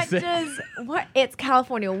as they say. It's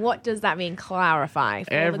California. What does that mean? Clarify.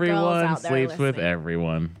 For all the girls Everyone out there sleeps with listening.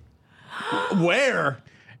 everyone. Where?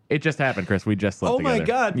 It just happened, Chris. We just slept Oh together. my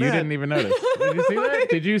God, You Matt. didn't even notice. Did you see that?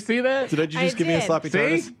 Did you see that? Did you just I give me a did. sloppy See?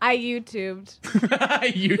 TARDIS? I YouTubed.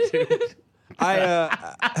 YouTube.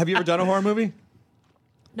 Have you ever done a horror movie?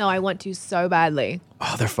 No, I want to so badly.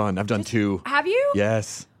 Oh, they're fun. I've done 2. Have you?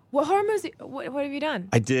 Yes. What horror movies? What have you done?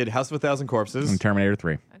 I did House of a Thousand Corpses. And Terminator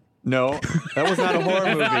 3. No, that was not a horror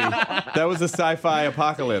movie. That was a sci-fi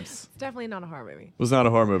apocalypse. It's definitely not a horror movie. It was not a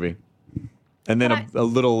horror movie. And then But a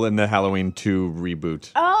little in the Halloween 2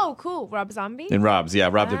 reboot. Oh, cool. Rob Zombie? And Rob's, yeah,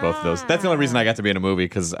 Rob did both of those. That's the only reason I got to be in a movie,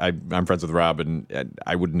 because I'm friends with Rob, and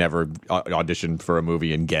I would never audition for a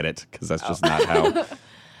movie and get it, because that's just not how.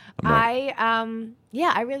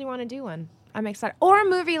 I really want to do one. I'm excited. Or a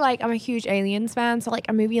movie like, I'm a huge Aliens fan, so like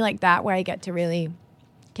a movie like that where I get to really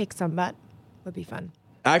kick some butt would be fun.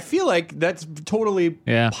 I feel like that's totally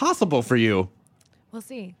possible for you. We'll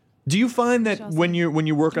see. Do you find that when you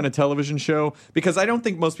work on a television show, because I don't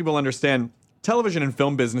think most people understand, television and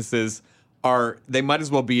film businesses they might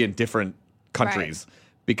as well be in different countries. Right.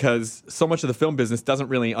 Because so much of the film business doesn't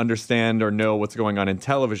really understand or know what's going on in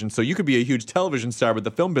television. So you could be a huge television star, but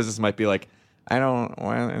the film business might be like, I don't,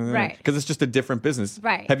 Right. Because it's just a different business.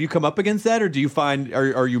 Right. Have you come up against that, or do you find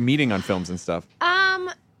are you meeting on films and stuff?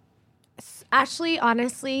 Actually,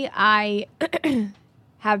 honestly, I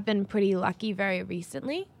have been pretty lucky very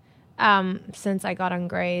recently, since I got on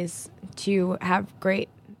Grey's, to have great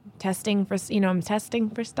testing for, I'm testing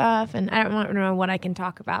for stuff, and I don't know what I can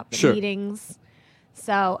talk about, but Sure. meetings.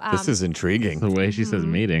 So This is intriguing. The way she says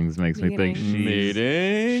meetings makes me think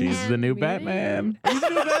she's the new Batman. She's the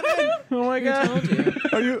new Batman. Oh my God.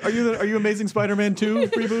 Are you Amazing Spider-Man 2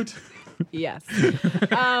 reboot? yes.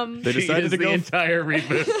 They She decided is to the go. entire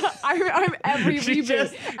reboot. I'm every She reboot.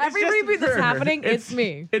 just- Every it's just reboot that's her. happening, it's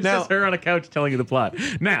me. It's Now- just her on a couch telling you the plot.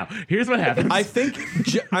 Now, here's what happens. I think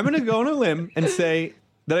I'm going to go on a limb and say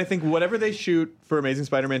that I think whatever they shoot for Amazing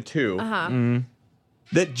Spider-Man 2,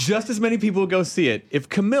 that just as many people would go see it if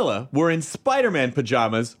Camilla were in Spider-Man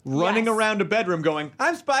pajamas running Yes. around a bedroom going,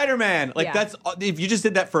 I'm Spider-Man. Like, Yeah. that's if you just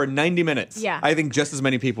did that for 90 minutes, Yeah. I think just as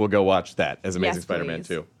many people would go watch that as Amazing Yes, Spider-Man please.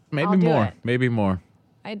 2. maybe I'll do more. it. Maybe more.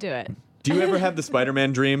 I do it. Do you ever have the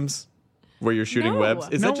Spider-Man dreams where you're shooting No. webs?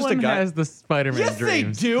 Is no that just one a guy? has the Spider-Man Yes,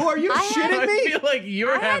 dreams. they do. Are you I shitting I me? feel like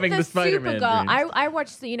you're I had having the Spider-Man Supergirl. dreams. I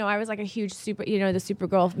watched, I was like a huge the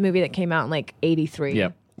Supergirl movie that came out in like 83.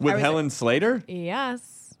 Yep. With I was Helen Slater?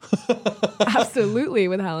 Yes. Absolutely,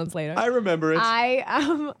 with Helen Slater. I remember it.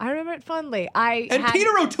 I remember it fondly. And Peter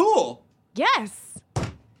O'Toole. Yes.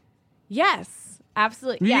 Yes.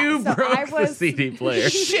 Absolutely. Yeah. You So broke I was, the CD player.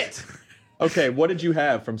 Shit. Okay, what did you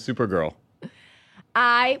have from Supergirl?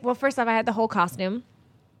 Well, first off, I had the whole costume.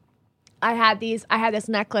 I had this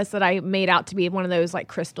necklace that I made out to be one of those like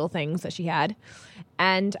crystal things that she had.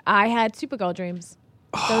 And I had Supergirl dreams.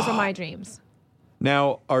 Those are my dreams.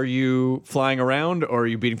 Now, are you flying around, or are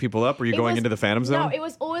you beating people up? Or are you going into the Phantom Zone? No, it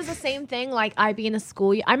was always the same thing. Like, I'd be in a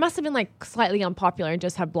school. I must have been like slightly unpopular and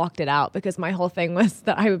just have blocked it out, because my whole thing was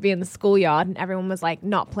that I would be in the schoolyard and everyone was like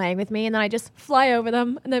not playing with me, and then I just fly over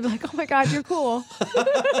them and they'd be like, "Oh my God, you're cool,"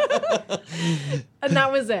 and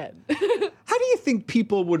that was it. How do you think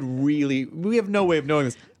people would really? We have no way of knowing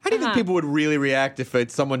this. How do you think people would really react if a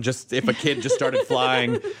kid just started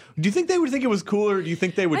flying? Do you think they would think it was cool, or do you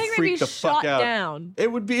think they would I think they'd freak be the fuck shot out? down.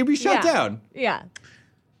 It'd be shot Yeah. down. Yeah.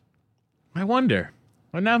 I wonder.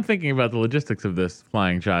 Well, now I'm thinking about the logistics of this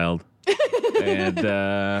flying child. And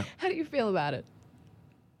How do you feel about it?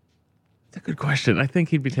 it's a good question. I think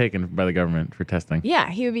he'd be taken by the government for testing. Yeah,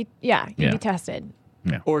 he would be. Yeah, he'd Yeah. be tested.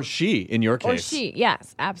 Or she, in your case. Or she.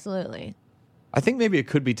 Yes, absolutely. I think maybe it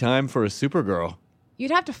could be time for a Supergirl.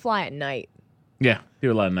 You'd have to fly at night. Yeah,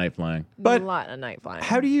 do a lot of night flying. But a lot of night flying.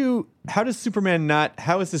 how does Superman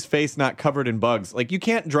how is his face not covered in bugs? Like, you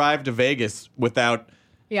can't drive to Vegas without,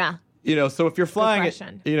 Yeah. so if you're flying it,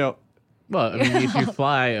 question. Well, I mean, if you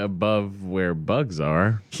fly above where bugs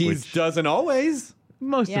are, he which doesn't always.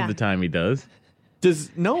 most Yeah. of the time he does.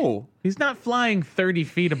 No. He's not flying 30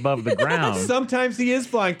 feet above the ground. Sometimes he is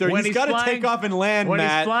flying 30. When He's got to flying- take off and land, When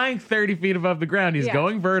Matt. he's flying 30 feet above the ground, he's Yeah.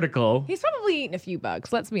 going vertical. He's probably eaten a few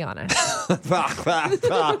bugs, let's be honest.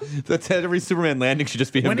 That's every Superman landing should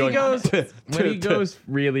just be him When going. he goes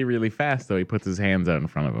really, really fast, though, he puts his hands out in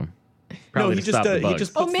front of him. Probably he to just stop the does. He bugs.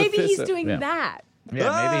 just Oh, puts the maybe fist he's up. doing Yeah. that. Yeah,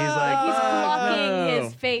 maybe he's like, He's blocking no.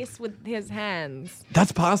 his face with his hands.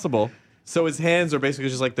 That's possible. So his hands are basically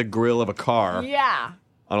just like the grill of a car Yeah.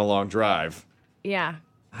 on a long drive. Yeah.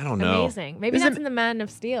 I don't know. Amazing. Maybe Isn't- that's in the Man of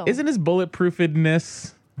Steel. Isn't his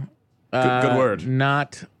bulletproofedness Good word.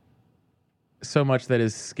 not so much that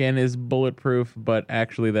his skin is bulletproof, but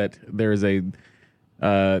actually that there is a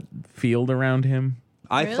field around him?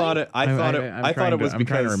 I Really? thought it. I I'm thought it. trying I thought it to- was I'm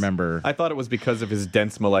because trying to remember. I thought it was because of his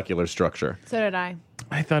dense molecular structure. So did I.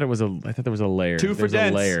 I thought there was a layer. Two for There's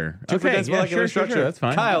dense. a layer. Two for dense molecular structure. Sure, that's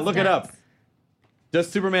fine. Kyle, look it up. Dense. Does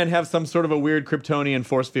Superman have some sort of a weird Kryptonian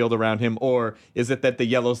force field around him, or is it that the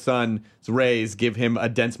yellow sun's rays give him a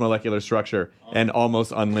dense molecular structure and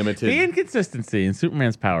almost unlimited? The inconsistency in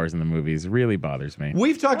Superman's powers in the movies really bothers me.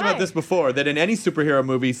 We've talked about Right. this before, that in any superhero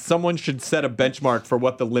movie, someone should set a benchmark for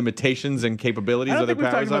what the limitations and capabilities I don't of their think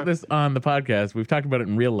we've powers talked are. about this on the podcast. We've talked about it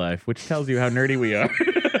in real life, which tells you how nerdy we are.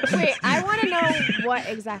 Wait, I want to know what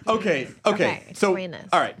exactly. Okay. So, explain this.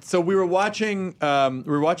 all right. So we were watching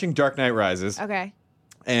Dark Knight Rises, Okay.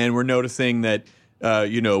 and we're noticing that,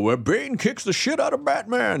 where Bane kicks the shit out of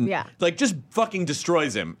Batman. Yeah. Like, just fucking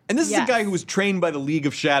destroys him. And this is a Yes. guy who was trained by the League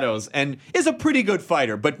of Shadows and is a pretty good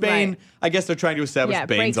fighter. But Bane, Right. I guess they're trying to establish Yeah,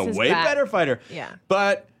 Bane's a breaks his way back. better fighter. Yeah.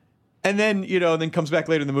 But, and then, then comes back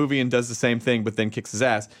later in the movie and does the same thing, but then kicks his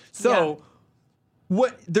ass. So,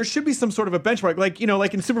 there should be some sort of a benchmark. Like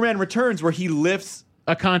in Superman Returns, where he lifts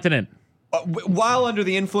A continent. while under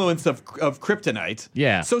the influence of kryptonite.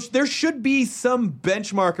 Yeah. So there should be some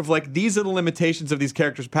benchmark of like, these are the limitations of these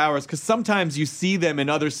characters' powers, because sometimes you see them in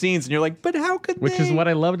other scenes and you're like, but how could Which they? is what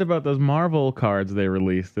I loved about those Marvel cards they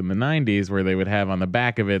released in the 90s, where they would have on the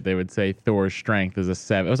back of it, they would say Thor's strength is a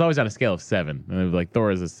 7. It was always on a scale of 7. And it was like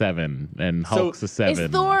Thor is a 7 and Hulk's a 7. Is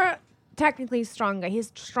Thor technically stronger?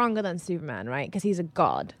 He's stronger than Superman, right? Because he's a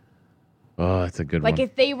god. Oh, that's a good Like one.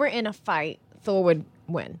 if they were in a fight, Thor would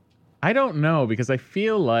win. I don't know, because I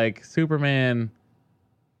feel like Superman.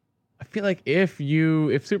 I feel like if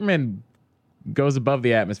Superman goes above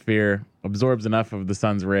the atmosphere, absorbs enough of the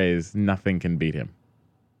sun's rays, nothing can beat him,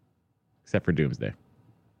 except for Doomsday.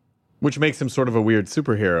 Which makes him sort of a weird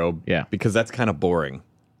superhero. Yeah. Because that's kind of boring.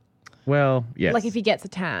 Well, yes. Like if he gets a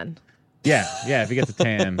tan. yeah, if he gets a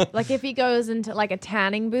tan. Like if he goes into like a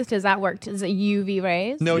tanning booth, does that work? Is it UV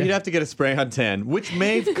rays? No, he'd have to get a spray on tan, which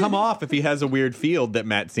may come off if he has a weird field that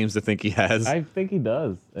Matt seems to think he has. I think he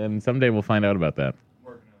does, and someday we'll find out about that.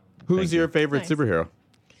 Who's your favorite Nice. superhero?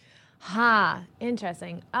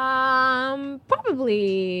 Interesting. Probably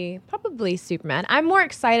Superman. I'm more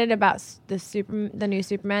excited about the new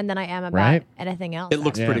Superman than I am about Right? anything else. It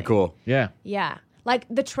looks Yeah. pretty cool. Yeah. Yeah. Like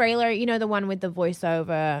the trailer, the one with the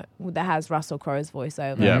voiceover that has Russell Crowe's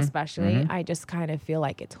voiceover, Yeah. especially. I just kind of feel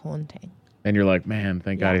like it's haunting. And you're like, man,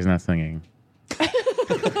 thank God Yeah. he's not singing.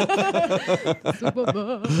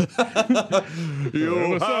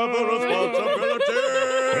 You have a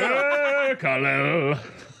responsibility. Kal-El.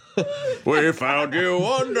 We found you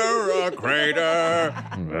under a crater.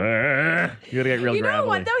 You gotta get real You know gravelly.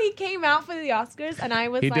 what though? He came out for the Oscars, and I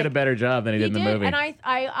was He like, did a better job than he did in the movie. and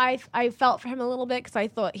I felt for him a little bit because I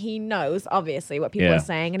thought he knows obviously what people Yeah. are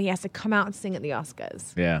saying, and he has to come out and sing at the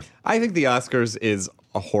Oscars. Yeah. I think the Oscars is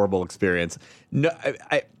a horrible experience. No,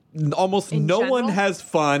 almost In no one general? has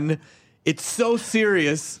fun. It's so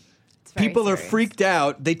serious. It's very People are serious. freaked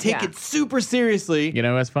out. They take Yeah. it super seriously. You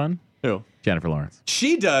know who has fun? Who? Jennifer Lawrence.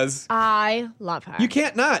 She does. I love her. You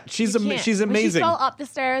can't not. She's You can't. she's When she amazing. fell up the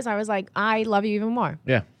stairs, I was like, I love you even more.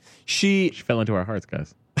 Yeah. She She fell into our hearts,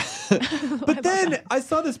 guys. But then I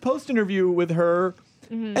saw this post interview with her,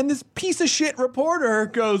 Mm-hmm. and this piece of shit reporter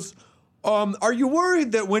goes, are you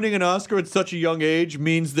worried that winning an Oscar at such a young age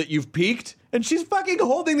means that you've peaked? And she's fucking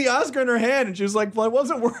holding the Oscar in her hand, and she was like, well, I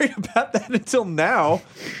wasn't worried about that until now.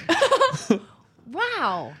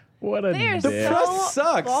 Wow. What a They're dick. The press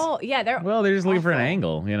sucks. Yeah, they're They're just looking for an awful.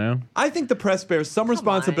 angle, you know? I think the press bears some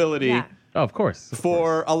responsibility Yeah. Oh, of course.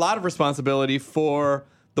 for a lot of responsibility for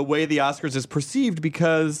the way the Oscars is perceived,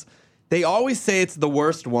 because they always say it's the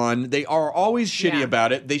worst one. They are always shitty Yeah.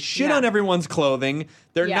 about it. They shit Yeah. on everyone's clothing.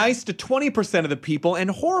 They're Yeah. nice to 20% of the people and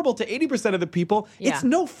horrible to 80% of the people. Yeah. It's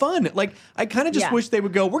no fun. Like, I kind of just Yeah. wish they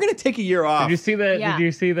would go, we're going to take a year off. Did you see that? Yeah. Did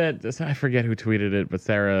you see that? I forget who tweeted it, but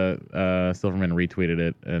Sarah Silverman retweeted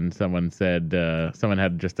it, and someone said, someone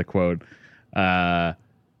had just a quote.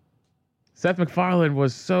 Seth MacFarlane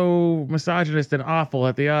was so misogynist and awful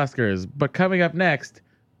at the Oscars, but coming up next,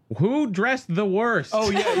 who dressed the worst? Oh,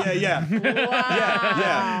 yeah.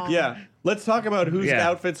 Yeah. Let's talk about whose Yeah.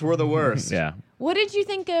 outfits were the worst. Yeah. What did you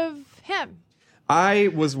think of him? I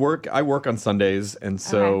work on Sundays, and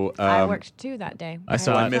so Okay. I worked too that day. I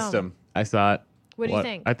saw I it. missed him. I saw it. What do you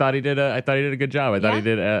think? I thought he did a good job. I thought he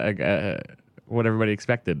Yeah? did what everybody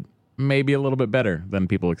expected. Maybe a little bit better than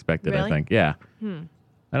people expected. Really? I think. Yeah.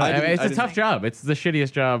 It's a tough job. It's the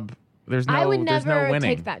shittiest job. There's no. I would there's no never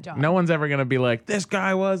winning. take that job. No one's ever gonna be like, this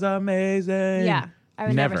guy was amazing. Yeah, I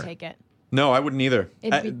would never Never. take it. No, I wouldn't either.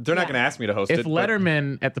 It'd be- They're not yeah. going to ask me to host If it. but-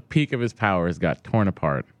 Letterman at the peak of his powers got torn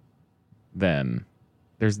apart, then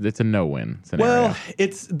it's a no-win scenario. Well,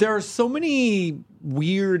 there are so many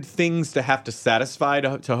weird things to have to satisfy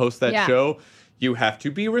to host that Yeah. show. You have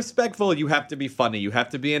to be respectful. You have to be funny. You have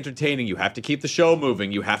to be entertaining. You have to keep the show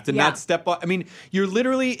moving. You have to Yeah. not step on. I mean, you're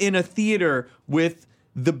literally in a theater with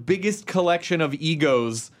the biggest collection of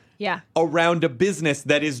egos Yeah. around a business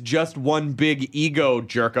that is just one big ego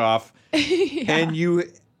jerk off. And you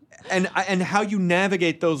and how you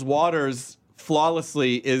navigate those waters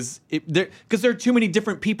flawlessly is because there are too many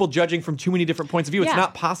different people judging from too many different points of view. It's Yeah.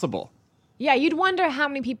 not possible. Yeah, you'd wonder how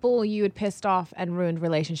many people you had pissed off and ruined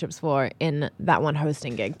relationships for in that one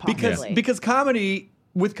hosting gig, possibly. Because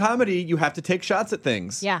with comedy you have to take shots at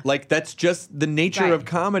things. Yeah. Like that's just the nature Right. of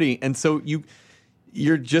comedy. And so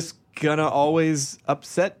you're just gonna always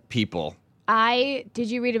upset people. Did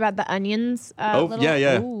you read about the Onions?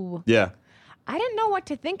 Yeah. Ooh. Yeah. I didn't know what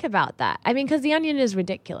to think about that. I mean, because The Onion is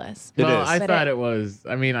ridiculous. It well, is. I But thought it was.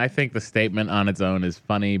 I mean, I think the statement on its own is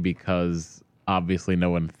funny because obviously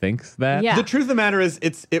no one thinks that. Yeah. The truth of the matter is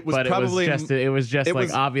it was But probably it was just it like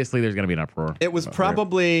was- obviously there's going to be an uproar. It was over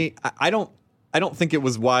probably I don't think it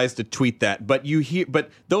was wise to tweet that, but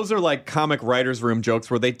those are like comic writers' room jokes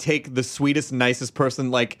where they take the sweetest, nicest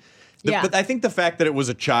person like. Yeah. But I think the fact that it was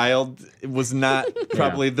a child was not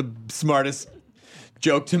probably the smartest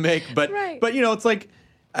joke to make. But Right. but it's like.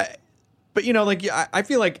 I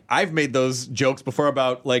feel like I've made those jokes before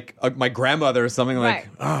about like my grandmother or something like, Right.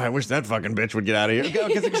 oh, I wish that fucking bitch would get out of here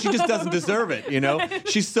because she just doesn't deserve it,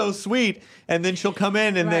 She's so sweet, and then she'll come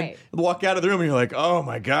in and Right. then walk out of the room and you're like, oh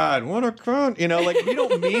my God, what a cunt, like you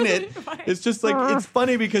don't mean it. It's just like, it's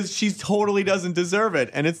funny because she totally doesn't deserve it,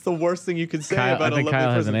 and it's the worst thing you can say Kyle, about I think a lovely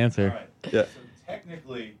Kyle has person. an answer. All right. Yeah. So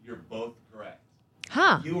technically, you're both correct.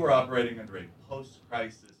 Huh. You were operating under a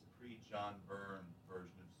post-crisis, pre-John Byrne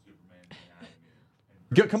version of Superman the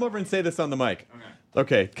Animated. Come over and say this on the mic.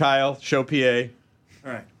 Okay. Okay, Kyle, show PA.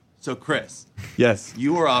 All right. So, Chris, Yes.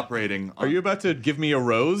 you were operating on... Are you about to give me a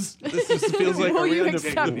rose? This just feels like Will are we you on the-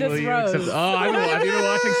 accept this Will you rose? accept- have you been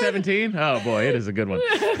watching 17? Oh boy, it is a good one.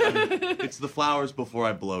 It's the flowers before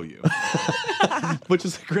I blow you. Which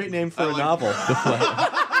is a great name for I a like novel.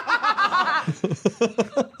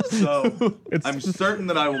 So I'm certain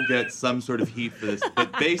that I will get some sort of heat for this,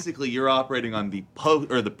 but basically you're operating on the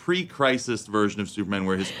pre-crisis version of Superman,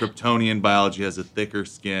 where his Kryptonian biology has a thicker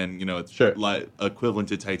skin. It's Sure. equivalent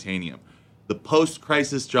to titanium. The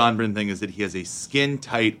post-crisis John Byrne thing is that he has a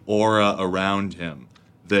skin-tight aura around him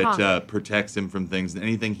that protects him from things, and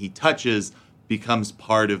anything he touches becomes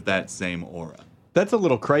part of that same aura. That's a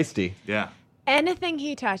little Christy. Yeah. Anything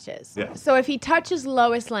he touches. Yeah. So if he touches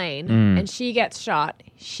Lois Lane and she gets shot,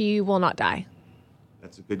 she will not die.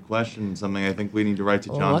 That's a good question. Something I think we need to write to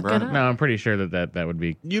John Look it Byrne. up. No, I'm pretty sure that would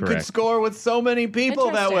be You correct. could score with so many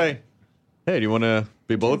people that Interesting. way. Hey, do you want to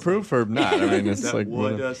be bulletproof or not? I mean, it's That like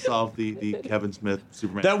would solve the Kevin Smith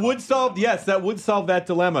Superman. that would solve that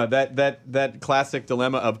dilemma, that classic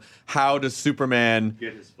dilemma of how does Superman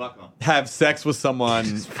get his fuck on. have sex with someone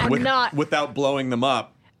And not- without blowing them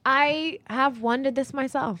up. I have wondered this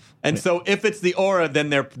myself. And so if it's the aura,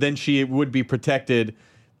 then she would be protected.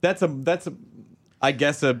 That's a I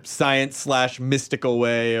guess a science / mystical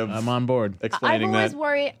way of I'm on board. I've explaining always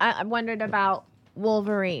that. I wondered about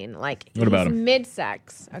Wolverine. Like, What about he's him?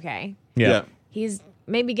 mid-sex, okay? Yeah. He's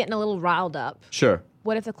maybe getting a little riled up. Sure.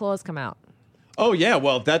 What if the claws come out? Oh yeah,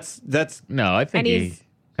 well that's No, I think And he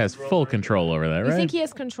has full control over that, right? You think he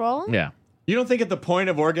has control? Yeah. you don't think at the point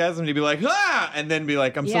of orgasm to be like and then be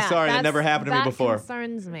like I'm so sorry that never happened to me before. That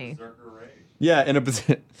concerns me. Yeah, in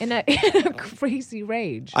In a crazy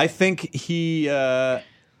rage. I think he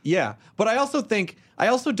yeah, but I also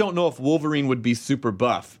don't know if Wolverine would be super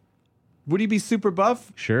buff. Would he be super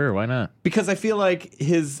buff? Sure, why not? Because I feel like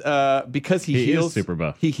his because he heals is super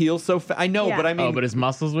buff. He heals so fast. I know, Yeah. but I mean, But his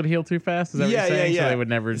muscles would heal too fast? Is that what you're saying? So they would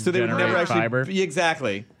never generate fiber?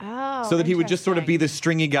 Exactly. Oh, So that he would just sort of be the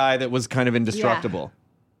stringy guy that was kind of indestructible.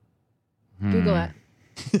 Google it.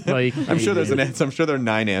 Well, I'm sure there's an answer. I'm sure there are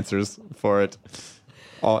 9 answers for it.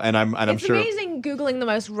 I'm It's sure. amazing Googling the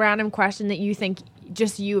most random question that you think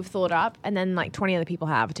just you have thought up, and then like 20 other people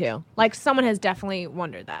have too. Like someone has definitely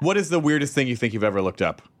wondered that. What is the weirdest thing you think you've ever looked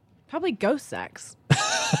up? Probably ghost sex,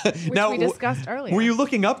 which Now, we discussed earlier. Were you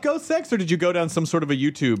looking up ghost sex, or did you go down some sort of a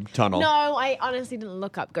YouTube tunnel? No, I honestly didn't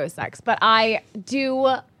look up ghost sex, but I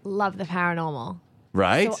do love the paranormal.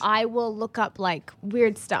 Right? So I will look up like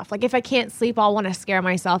weird stuff. Like if I can't sleep, I'll want to scare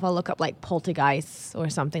myself. I'll look up like poltergeists or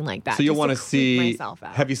something like that. So you'll just want to creep see. myself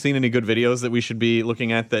out. Have you seen any good videos that we should be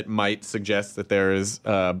looking at that might suggest that there is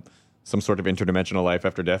some sort of interdimensional life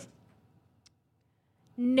after death?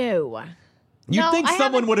 No. You'd No, think I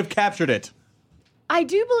someone haven't- would have captured it. I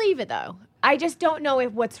do believe it though. I just don't know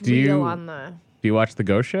if what's real on the. Do you watch the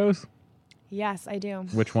ghost shows? Yes, I do.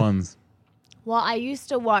 Which ones? Well, I used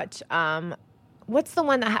to watch. What's the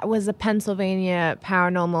one that was a Pennsylvania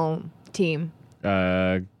paranormal team?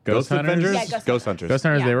 Ghost Hunters? Avengers? Yeah, Ghost Hunters. Ghost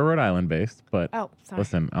Hunters, Yeah. they were Rhode Island based, but Oh, sorry.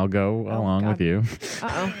 listen, I'll go along God. with you.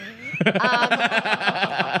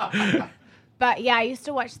 But yeah, I used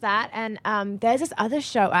to watch that, and there's this other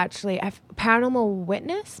show actually, Paranormal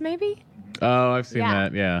Witness, maybe, Oh, I've seen Yeah.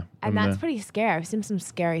 that, yeah. and On that's the- pretty scary. I've seen some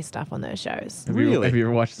scary stuff on those shows. Really? Have you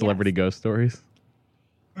ever watched Celebrity Ghost Stories?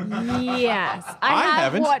 Yes, I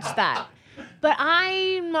haven't. watched that, but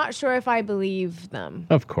I'm not sure if I believe them.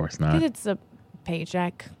 Of course Because not. it's a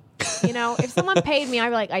paycheck. You know, if someone paid me, I'd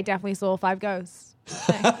be like, I definitely saw 5 ghosts.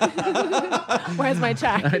 Where's my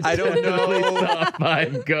check? I don't Definitely know. saw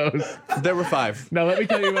 5 ghosts. There were 5. Now let me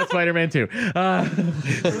tell you about Spider-Man 2.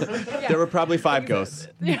 There were probably 5 ghosts.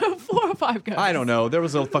 4 or 5 ghosts. I don't know. There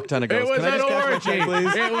was a fuck ton of It ghosts. was Can I an just cash my check, orgy.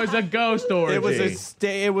 please? It was a ghost orgy.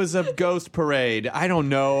 It was a ghost parade. I don't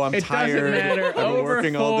know. I'm It tired. doesn't matter. I've been Over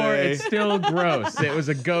working 4, all day. it's still gross. It was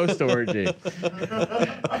a ghost orgy.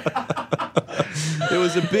 It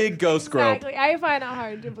was a big ghost grope. Exactly. I find it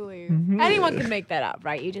hard to believe. Mm-hmm. Anyone can make that up,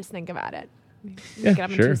 right? You just think about it. You Yeah, make it up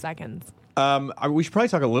in sure. 2 seconds. We should probably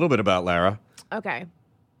talk a little bit about Lara Okay.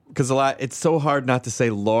 because it's so hard not to say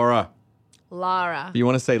Laura. Lara. You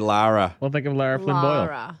want to say Lara. Well, think of Lara Flynn Boyle.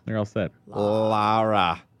 Lara. They're all set.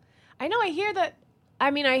 Lara. I know. I hear that.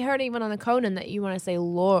 I mean, I heard even on the Conan that you want to say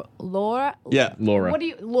Laura. Yeah. Laura. What do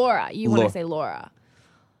you, Laura? You want Laura. to say Laura.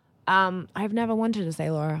 I've never wanted to say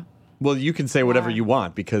Laura. Well, you can say whatever Lara. you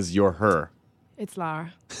want because you're her. It's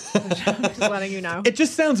Lara. I'm just letting you know. It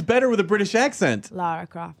just sounds better with a British accent. Lara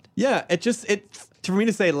Croft. Yeah, for me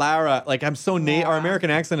to say Lara, like I'm so our American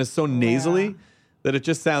accent is so nasally that it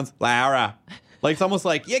just sounds Lara. Like it's almost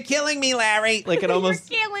like you're killing me, Larry. Like it almost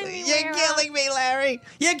You're killing me, You're Lara. killing me, Larry.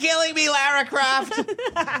 You're killing me, Lara Croft.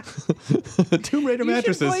 Tomb Raider You should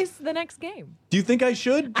mattresses. voice the next game. Do you think I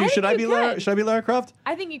should? I think Should I you be Lara? could. Should I be Lara Croft?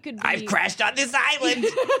 I think you could be. I've crashed on this island.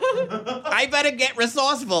 I better get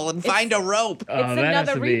resourceful and find a rope. Oh, that has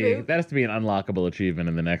another to reboot. That has to be an unlockable achievement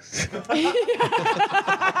in the next.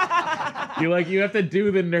 You have to do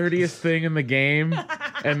the nerdiest thing in the game,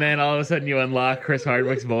 and then all of a sudden you unlock Chris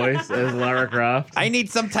Hardwick's voice as Lara Croft. I need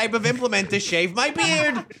some type of implement to shave my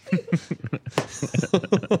beard.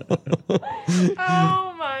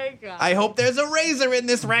 Oh my god. I hope there's a razor in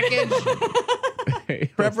this wreckage,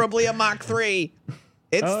 preferably a Mach 3.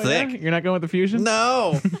 It's Oh, thick. yeah? You're not going with the fusion?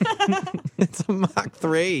 No, it's a Mach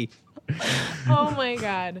 3. Oh my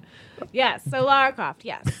god. Yes. So Lara Croft.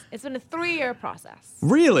 Yes. It's been a 3-year process.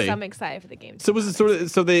 Really? So I'm excited for the game. So was it sort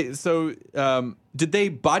of did they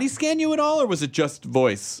body scan you at all or was it just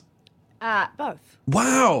voice? Both.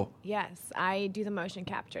 Wow. Yes. I do the motion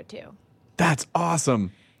capture too. That's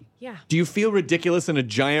awesome. Yeah. Do you feel ridiculous in a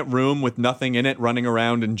giant room with nothing in it running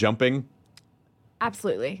around and jumping?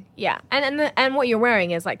 Absolutely. Yeah. And what you're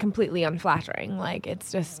wearing is like completely unflattering. Like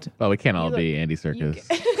it's just Well, we can't all look- be Andy Serkis.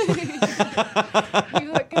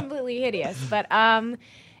 you look completely hideous. But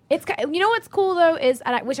it's what's cool though is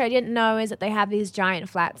which I didn't know is that they have these giant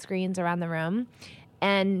flat screens around the room.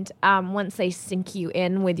 And once they sync you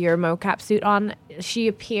in with your mocap suit on, she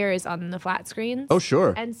appears on the flat screens. Oh,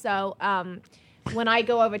 sure. And so when I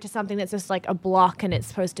go over to something that's just like a block and it's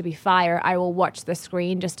supposed to be fire, I will watch the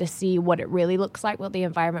screen just to see what it really looks like, what the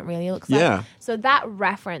environment really looks like. Yeah. So that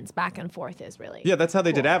reference back and forth is really Yeah, that's how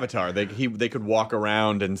they did cool. Avatar. They could walk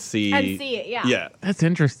around and see it, yeah. Yeah. That's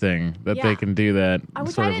interesting that they can do that Which I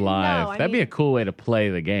sort of didn't live. know. I That'd be mean- a cool way to play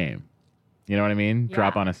the game. You know what I mean? Yeah.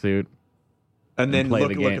 Drop on a suit And then play look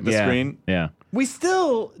the game. at the Yeah. screen. Yeah. We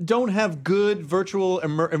still don't have good virtual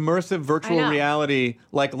immersive virtual I know. reality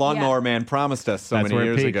like Lawnmower Man promised us so That's many where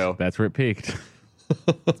years it peaked. ago. That's where it peaked.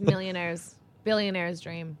 It's millionaires, billionaires'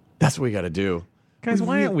 dream. That's what we got to do. Guys,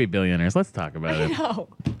 why aren't we billionaires? Let's talk about it. No,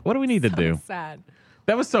 What do we need to do? sad.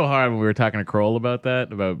 That was so hard when we were talking to Kroll about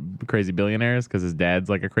that, about crazy billionaires, because his dad's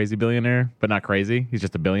like a crazy billionaire, but not crazy. He's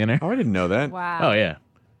just a billionaire. Oh, I didn't know that. Wow. Oh, yeah.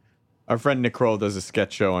 Our friend Nick Kroll does a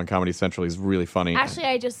sketch show on Comedy Central. He's really funny. Actually,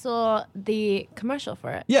 I just saw the commercial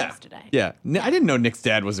for it yeah. yesterday. Yeah. I didn't know Nick's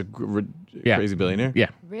dad was a Yeah. crazy billionaire. Yeah.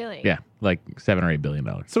 Really? Yeah. Like $7 or $8 billion.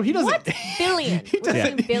 So he doesn't. What? Billion? We're doesn't-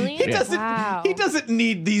 saying billion? He doesn't. Wow. He doesn't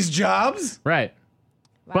need these jobs. Right.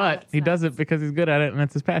 Wow, But that's he nuts. does it because he's good at it and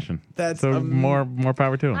it's his passion. That's so more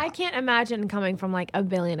power to him. I can't imagine coming from like a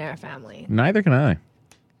billionaire family. Neither can I.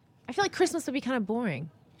 I feel like Christmas would be kind of boring.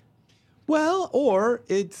 Well, or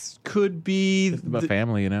it could be. It's about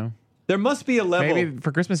family, you know? There must be a level. Maybe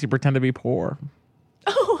for Christmas you pretend to be poor.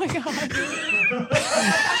 Oh my god!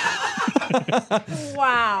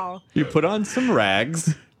 Wow! You put on some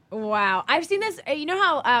rags. Wow! I've seen this. You know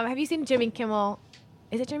how? Have you seen Jimmy Kimmel?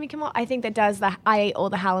 Is it Jimmy Kimmel? I think that does the I ate all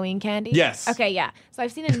the Halloween candy. Yes. Okay, yeah. So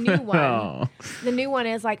I've seen a new one. Oh. The new one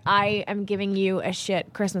is like I am giving you a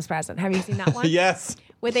shit Christmas present. Have you seen that one? Yes.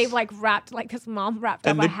 Where they've like wrapped like his mom wrapped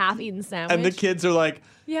And up a the- half-eaten sandwich. And the kids are like,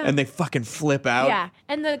 Yeah. and they fucking flip out. Yeah,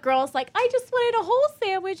 and the girl's like, I just wanted a whole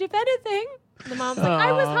sandwich, if anything. The mom's like,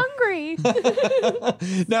 I was hungry.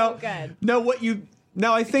 Now, good.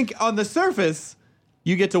 now I think on the surface,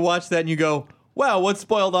 you get to watch that and you go, wow, what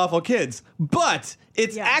spoiled awful kids. But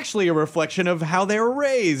it's Yeah. actually a reflection of how they were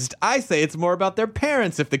raised. I say it's more about their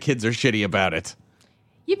parents if the kids are shitty about it.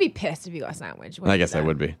 You'd be pissed if you got a sandwich. I guess I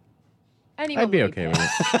would be. Anyone I'd be would okay with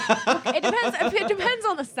it. It depends. It depends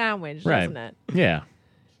on the sandwich, Right. doesn't it? Yeah.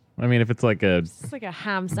 I mean, if it's like a It's like a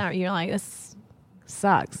ham sandwich. You're like, this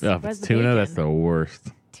sucks. if Where's it's the tuna, bacon? that's the worst.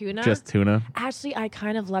 Tuna. Just tuna. Actually, I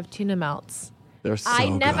kind of love tuna melts. They're so I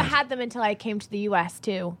never good. had them until I came to the U.S.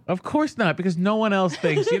 too. Of course not, because no one else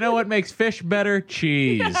thinks. You know what makes fish better?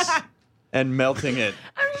 Cheese. And melting it.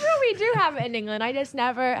 I'm sure we do have it in England. I just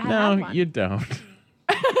never had No, one. you don't.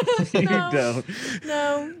 You No. don't.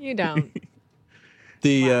 No, you don't.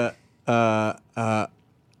 The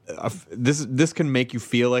this can make you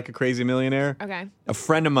feel like a crazy millionaire. Okay. A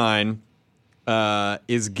friend of mine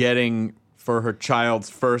is getting for her child's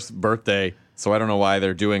first birthday. So I don't know why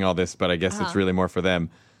they're doing all this, but I guess it's really more for them.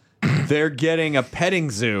 They're getting a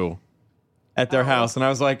petting zoo at their house, and I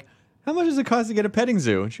was like, "How much does it cost to get a petting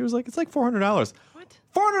zoo?" And she was like, "It's like $400." What?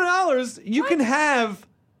 $400? You can have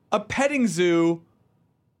a petting zoo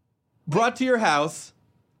brought to your house.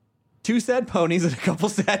 2 sad ponies and a couple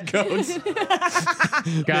sad goats.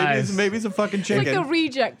 Guys, maybe it's a fucking It's like chicken. the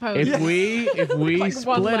reject pose. if we Like one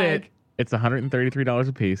split leg. it, it's $133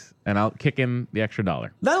 a piece, and I'll kick in the extra $1.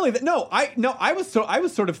 Not only that, I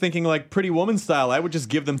was sort of thinking like Pretty Woman style. I would just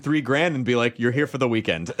give them $3,000 and be like, "You're here for the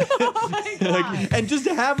weekend," and just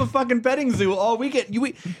to have a fucking petting zoo all weekend.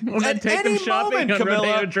 And then at take any them shopping moment, on Camilla,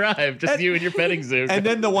 Rodeo Drive. Just And- you and your petting zoo. And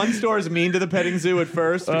then the one store is mean to the petting zoo at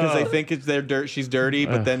first because they think it's their dirt. She's dirty,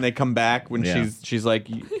 but then they come back when Yeah. she's like,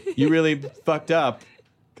 "You really fucked up,"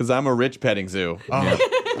 because I'm a rich petting zoo. Oh,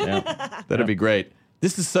 Yeah. that'd be great.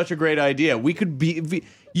 This is such a great idea. We could be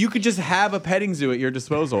you could just have a petting zoo at your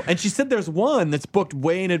disposal. And she said there's one that's booked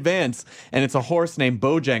way in advance, and it's a horse named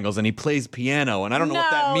Bojangles, and he plays piano, and I don't know what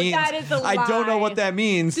that No, means. that is a I don't know lie. what that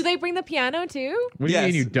means. Do they bring the piano too? What do you Yes.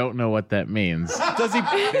 mean you don't know what that means? Does he?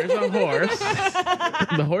 There's a horse.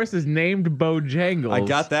 The horse is named Bojangles. I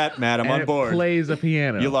got that, Matt. I'm and on it board. plays a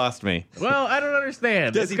piano. You lost me. Well, I don't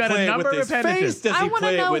understand. Does It's he got play a it number with of his appendages. face? Does I he want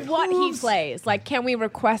play to it know with what hooves? he plays. Like, can we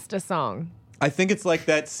request a song? I think it's like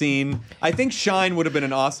that scene. I think Shine would have been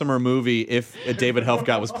an awesomer movie if David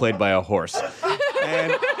Helfgott was played by a horse.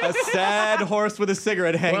 And a sad horse with a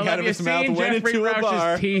cigarette hanging Well, out have of you his mouth seen went Jeffrey into a bar.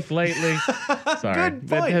 Roush's teeth lately? Sorry, Good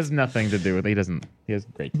that point. has nothing to do with it. He has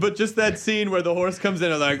great teeth. But just that scene where the horse comes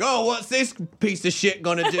in and like, "Oh, what's this piece of shit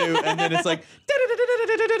gonna do?" And then it's like,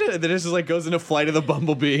 and then it just like goes into Flight of the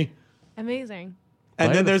Bumblebee. Amazing.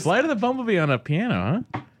 And then there's Flight of the Bumblebee on a piano,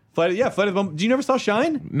 huh? Flight of the Bumblebee. Do you never saw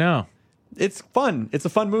Shine? No. It's fun. It's a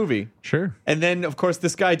fun movie. Sure. And then, of course,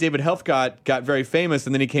 this guy, David Helfgott, got very famous,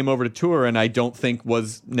 and then he came over to tour, and I don't think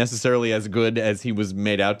was necessarily as good as he was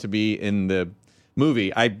made out to be in the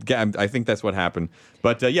movie. I think that's what happened.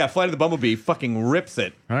 But, yeah, Flight of the Bumblebee fucking rips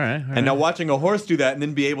it. All right. And now watching a horse do that and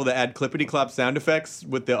then be able to add clippity-clop sound effects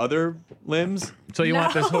with the other limbs. So you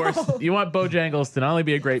want this horse, you want Bojangles to not only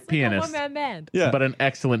be a great pianist, one-man band. Yeah. but an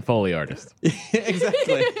excellent Foley artist.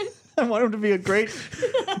 Exactly. I want him to be a great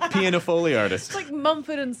piano Foley artist. It's like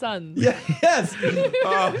Mumford and Sons. Yeah, yes.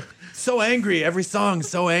 Oh, so angry. Every song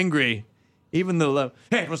so angry. Even the love.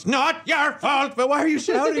 It was not your fault, but why are you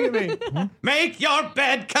shouting at me? Make your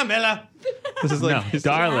bed, Camilla. This is like, No,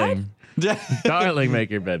 darling. Darling, make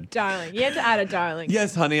your bed. Darling. You had to add a darling.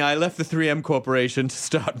 Yes, honey, I left the 3M Corporation to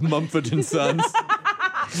start Mumford and Sons.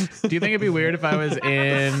 Do you think it'd be weird if I was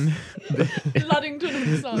in Luddington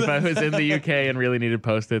and Sons. if I was in the UK and really needed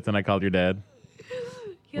Post-its and I called your dad?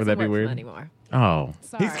 He Would doesn't that be work for weird? them anymore. Oh.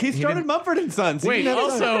 Sorry. He started Mumford and Sons. He Wait, didn't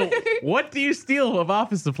have also, what do you steal of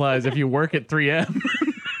office supplies if you work at 3M?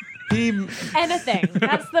 Anything.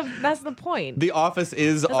 That's the point. The office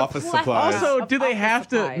is There's a office plethora. supplies. Also, Of do they office have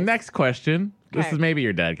supplies. to? Next question. This Okay. is maybe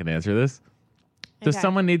your dad can answer this. Does Okay.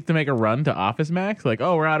 someone need to make a run to Office Max? Like,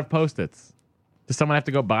 oh, we're out of Post-its. Does someone have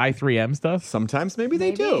to go buy 3M stuff? Sometimes maybe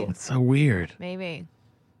they Maybe. do. It's so weird. Maybe.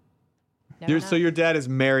 Never So know. your dad is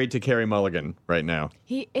married to Carrie Mulligan right now.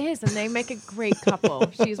 He is, and they make a great couple.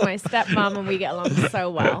 She's my stepmom, and we get along so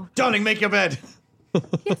well. Darling, make your bed.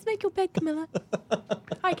 Yes, make your bed, Camilla.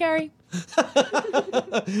 Hi, Carrie.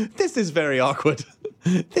 This is very awkward.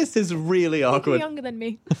 This is really You're awkward. younger than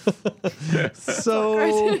me. So,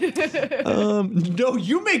 no,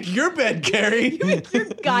 you make your bed, Carrie. Your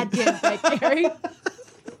goddamn bed, Carrie.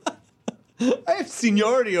 I have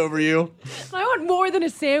seniority over you. I want more than a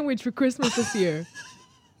sandwich for Christmas this year.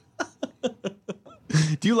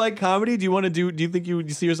 Do you like comedy? Do you think you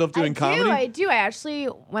see yourself doing comedy? I do. I actually,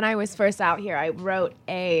 when I was first out here, I wrote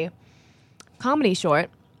a comedy short,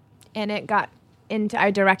 and it got into. I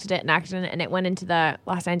directed it and acted in it, and it went into the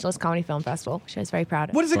Los Angeles Comedy Film Festival, which I was very proud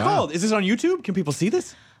of. What is it called? Is this on YouTube? Can people see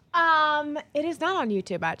this? It is not on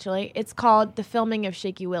YouTube, actually. It's called The Filming of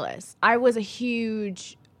Shaky Willis. I was a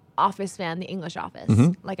huge Office fan, The English Office.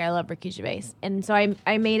 Like, I love Ricky Gervais. And so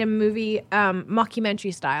I made a movie,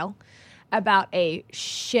 mockumentary style, about a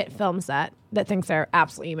shit film set that thinks they're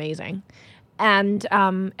absolutely amazing. And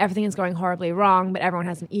everything is going horribly wrong, but everyone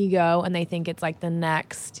has an ego, and they think it's like the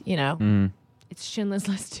next, it's Schindler's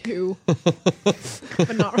List 2,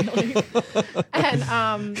 but not really.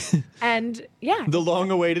 And yeah. The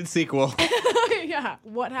long-awaited sequel. Yeah,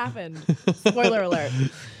 what happened? Spoiler alert.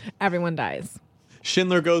 Everyone dies.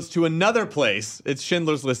 Schindler goes to another place. It's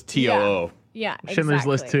Schindler's List TOO. Yeah, Schindler's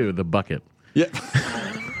List exactly. 2, the bucket. Yeah.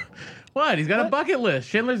 What? He's got a bucket list.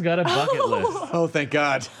 Schindler's got a bucket list. Oh, thank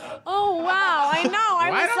God. Oh, wow. I know.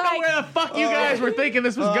 I don't know where the fuck you guys were thinking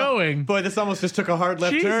this was going. Boy, this almost just took a hard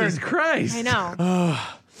left turn. Jesus Christ. I know.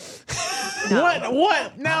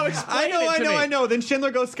 What? Now explain it to me. I know. Then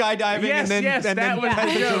Schindler goes skydiving Yes, and then yes, and that then was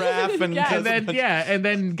pets a the joke. giraffe and Yeah. And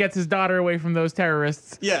then gets his daughter away from those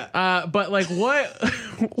terrorists. Yeah. But like, what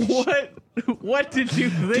did you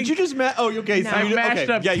think? Did you just okay? So I you, mashed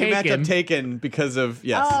up yeah, you matched up Taken. Taken because of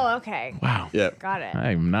yes. Oh, okay. Wow. Yeah. Got it.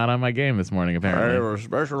 I'm not on my game this morning, apparently.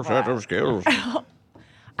 Special set of skills.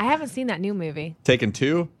 I haven't seen that new movie. Taken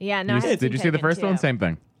 2. Yeah, no. I haven't Did you seen see the Taken first 2. one? Same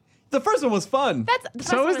thing. The first one was fun.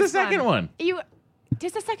 So is the second one.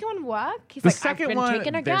 Does the second one work? He's The like, second I've been one,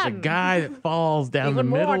 taken there's a again. guy that falls down the Even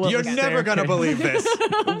more middle of You're the never gonna staircase. believe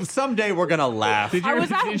this. Someday we're gonna laugh. Did you, I was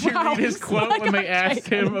at did you read his Ralph's quote when I when they got asked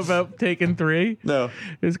taken. him about Taken 3? No.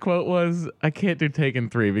 His quote was, I can't do Taken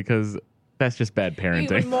 3 because that's just bad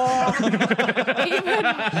parenting.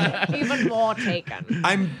 Even more taken.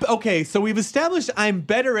 I'm okay. So we've established I'm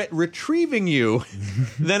better at retrieving you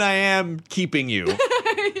than I am keeping you.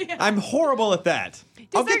 I'm horrible at that.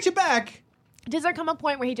 I'll get you back. Does there come a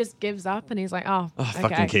point where he just gives up and he's like, okay.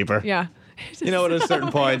 fucking keeper. Yeah. You know, at a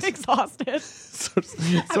certain point. Exhausted. sort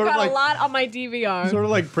I've got a lot on my DVR. Sort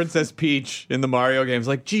of like Princess Peach in the Mario games.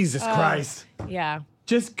 Like, Jesus Christ. Yeah.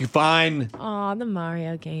 Just fine. Oh, the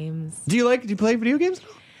Mario games. Do you play video games?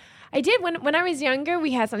 I did. When I was younger,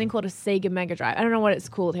 we had something called a Sega Mega Drive. I don't know what it's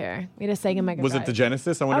called here. We had a Sega Mega Was Drive. it the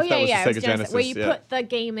Genesis? I wonder if that was it the was Sega Genesis. where you put the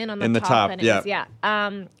game in the top, and yeah. it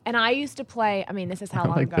was, and I used to play, I mean, this is how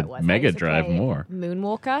long like ago the it was. Mega I used to Drive play more.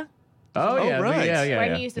 Moonwalker. Oh, yeah. right. Yeah.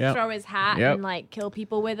 Where he used to throw his hat Yep. and like kill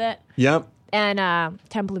people with it. Yep. And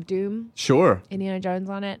Temple of Doom, Sure. Indiana Jones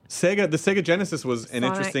on it. The Sega Genesis was an Sonic.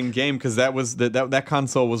 interesting game because that was that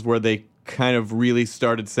console was where they kind of really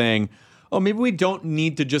started saying, oh, maybe we don't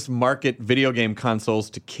need to just market video game consoles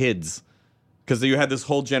to kids. Because you had this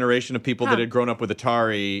whole generation of people that had grown up with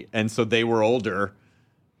Atari, and so they were older,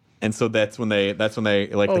 and so that's when they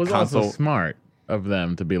like It the was console. also smart of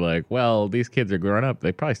them to be like, well, these kids are growing up.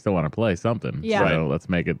 They probably still want to play something. Yeah. So Right. let's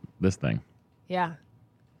make it this thing. Yeah.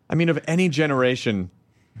 I mean, of any generation,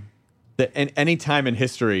 that in any time in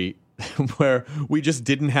history where we just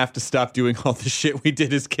didn't have to stop doing all the shit we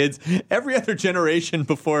did as kids, every other generation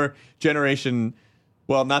before generation,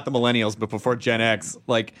 well, not the millennials, but before Gen X,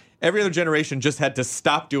 like every other generation just had to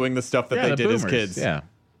stop doing the stuff that they the did boomers. as kids. Yeah.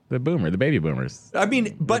 The baby boomers. I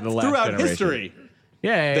mean, but the last throughout generation. history,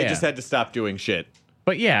 Yeah. they just had to stop doing shit.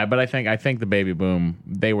 But I think the baby boom,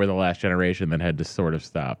 they were the last generation that had to sort of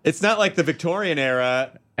stop. It's not like the Victorian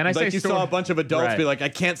era. And I like say you saw a bunch of adults Right. be like, I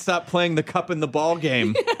can't stop playing the cup in the ball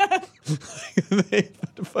game. They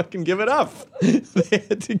had to fucking give it up. They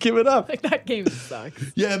had to give it up. Like, that game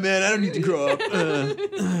sucks. Yeah, man, I don't need to grow up.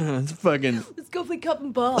 It's fucking. Let's go play cup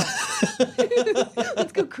and ball.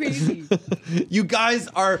 Let's go crazy. You guys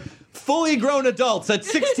are fully grown adults at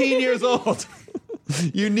 16 years old.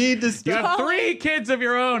 You need to You stop. have 3 kids of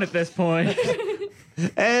your own at this point.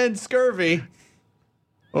 And scurvy.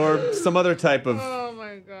 Or some other type of Oh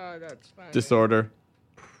my god, that's funny. disorder.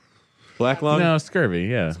 Black lung? No, scurvy,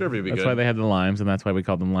 yeah. Scurvy would be That's good. why they had the limes, and that's why we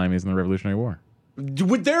called them limeys in the Revolutionary War.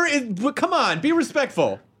 Come on, be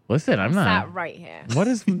respectful. Listen, I'm not. Sat right here. What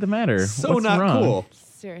is the matter? So What's not wrong? cool.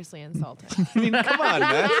 Seriously insulting. I mean, come on,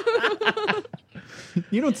 man.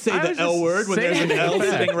 You don't say I the was L just word when there's an saying L the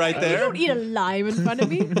fact. sitting right there. Don't eat a lime in front of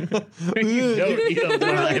me. You don't eat a Like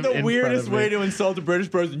lime the in weirdest front of way me. to insult a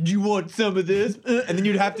British person. Do you want some of this? And then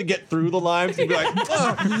you'd have to get through the limes and be like,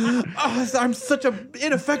 I'm such an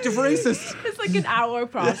ineffective racist. It's like an hour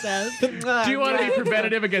process. Do you want to be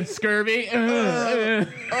preventative against scurvy?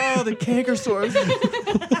 Oh, the canker sores.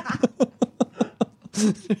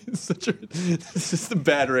 It's just a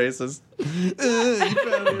bad racist.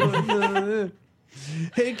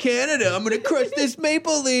 Hey, Canada, I'm going to crush this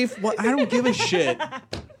maple leaf. Well, I don't give a shit.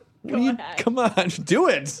 Come on, do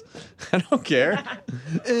it. I don't care.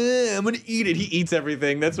 I'm going to eat it. He eats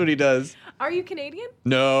everything. That's what he does. Are you Canadian?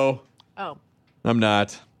 No, Oh. I'm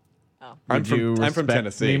not. Oh. I'm Would you from respect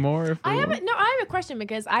Tennessee. me more if I we have were? a question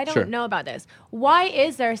because I don't Sure. know about this. Why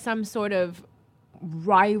is there some sort of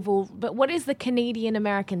rival? But what is the Canadian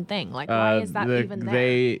American thing? Like, why is that even there?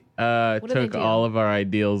 They What do they took do? all of our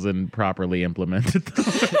ideals and properly implemented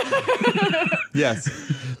them. Yes.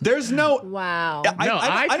 There's no. Wow.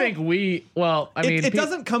 I think we. Well, I mean, it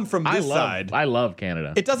doesn't come from this side. I love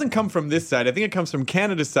Canada. It doesn't come from this side. I think it comes from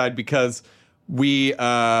Canada's side because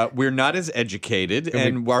we're not as educated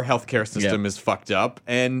and our healthcare system is fucked up,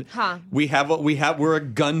 and Huh. we're a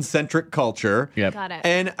gun centric culture. Yep. Got it.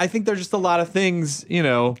 And I think there's just a lot of things,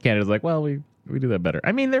 Canada's like, well, we do that better.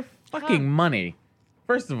 I mean, their fucking money.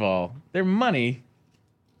 First of all, their money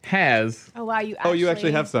has Oh wow, you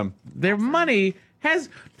actually have some. their money has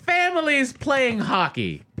families playing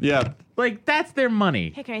hockey. Yeah. Like that's their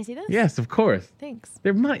money. Hey, can I see this? Yes, of course. Thanks.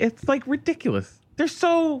 Their money. It's like ridiculous. They're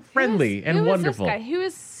so friendly and wonderful. Who is this guy? Who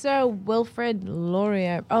is Sir Wilfrid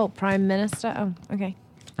Laurier? Oh, Prime Minister. Oh, okay.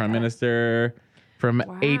 Prime Minister from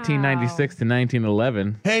 1896 to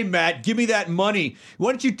 1911. Hey, Matt, give me that money.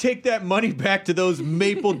 Why don't you take that money back to those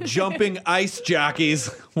maple jumping ice jockeys?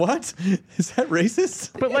 What? Is that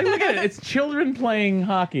racist? But like, look at it. It's children playing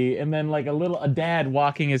hockey, and then like a dad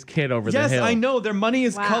walking his kid over the Yes, hill. I know. Their money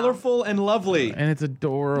is Wow. colorful and lovely. And it's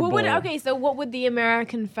adorable. So what would the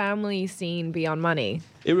American family scene be on money?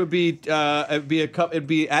 It would be it'd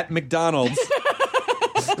be at McDonald's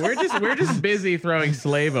We're just busy throwing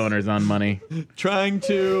slave owners on money. trying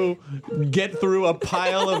to get through a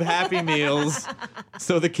pile of Happy Meals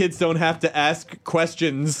so the kids don't have to ask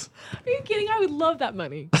questions. Are you kidding? I would love that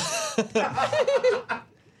money.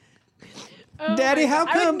 Daddy, how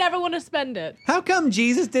I come would never want to spend it. how come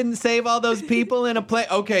Jesus didn't save all those people in a play?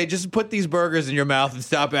 Okay, just put these burgers in your mouth and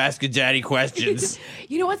stop asking Daddy questions.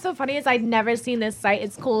 You know what's so funny is I'd never seen this site.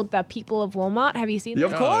 It's called The People of Walmart. Have you seen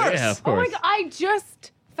Of this? course. Yeah, of Oh my course. god! I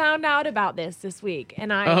just found out about this week,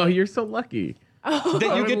 and I Oh, you're so lucky. That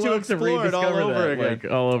I you would get to love explore it all rediscover over that, again. like,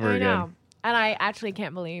 all over I again. know, and I actually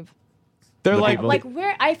can't believe. They're The like people- Like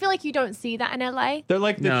where I feel like you don't see that in LA. they're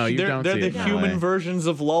like the, No, you they're, don't they're see the it in human LA. versions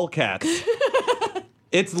of lolcats.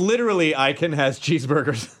 It's literally Icon has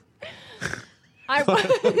cheeseburgers. I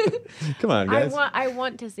Come on, guys. I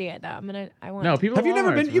want to see it though. I want. No, to. people. Have you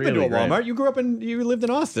never been? Walmart's You've been to a really Walmart. great. You lived in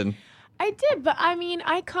Austin. I did, but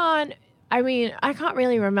I can't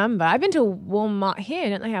really remember. I've been to Walmart here.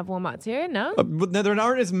 Don't they have Walmarts here? No. But there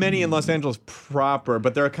aren't as many in Los Angeles proper,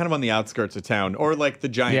 but they're kind of on the outskirts of town, or like the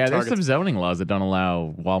giant Yeah, there's Targets. some zoning laws that don't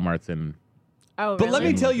allow Walmarts in Oh, But let me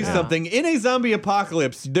really? tell you something. In a zombie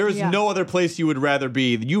apocalypse, there's no other place you would rather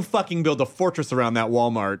be. You fucking build a fortress around that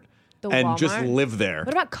Walmart and just Walmart? live there.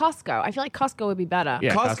 What about Costco? I feel like Costco would be better.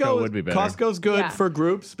 Yeah, Costco would be better. Costco's good Yeah. for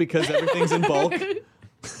groups because everything's in bulk.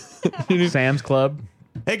 Sam's Club.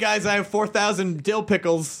 Hey guys, I have 4,000 dill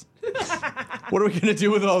pickles. What are we gonna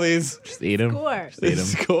do with all these? Just eat them. Score. Eat 'em.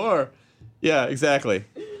 Score. Yeah, exactly.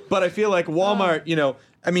 But I feel like Walmart,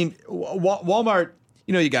 Walmart,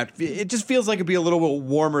 you got, it just feels like it'd be a little bit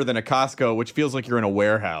warmer than a Costco, which feels like you're in a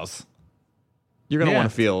warehouse. You're going to Yeah. want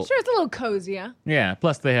to feel. Sure, it's a little cozier. Yeah.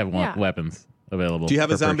 Plus, they have Yeah. weapons available. Do you have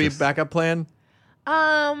a for zombie purchase. backup plan?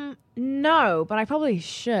 No, but I probably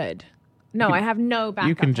should. No, I have no backup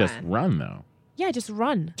You can just plan. run though. Yeah, just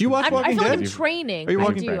run. Do you watch I Walking feel like Dead? I'm training. Are you I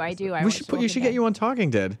walking- do. I do. I We watch should Walking get Dead. you on Talking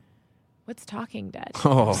Dead. What's Talking Dead?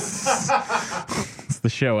 Oh, It's the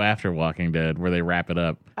show after Walking Dead where they wrap it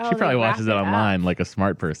up. Oh, She probably they watches it wrap it online like a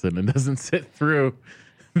smart person and doesn't sit through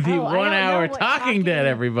the Oh, I don't 1 hour know what Talking Dead.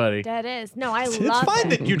 Everybody. Dead is. No, I it's love fine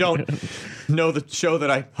it. that you don't know the show that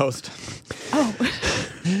I host.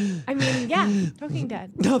 I mean, yeah, Talking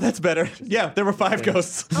Dead. No, that's better. Yeah, there were 5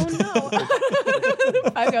 ghosts. Oh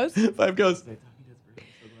no. I goes 5 ghosts.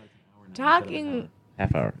 talking.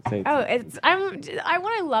 Half hour. Say Oh, what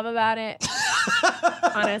I love about it,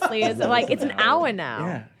 honestly, is like it's an hour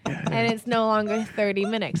now, and it's no longer 30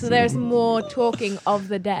 minutes. So there's more talking of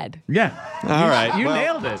the dead. Yeah. All right. You well,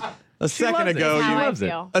 nailed it. A second loves it. ago, She How I loves it.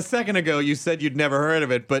 feel. A second ago, you said you'd never heard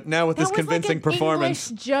of it, but now with That this was convincing like an performance,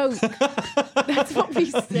 English joke. That's what we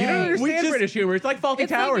say. You don't understand just- British humor. It's like Faulty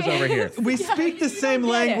It's like- Towers over here. we speak the you same don't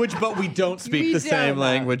get it. language, but we don't speak We the same don't.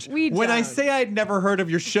 language. We When I don't. say I'd never heard of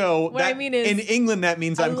your show, What I mean is, in England that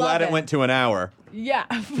means I I'm glad love it it. went to an hour. Yeah,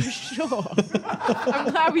 for sure. I'm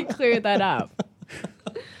glad we cleared that up.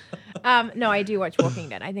 No, I do watch Walking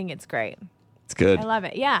Dead. I think it's great. It's good. I love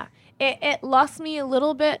it. Yeah, it lost me a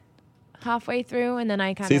little bit halfway through, and then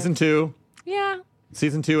I kind Season of 2, yeah.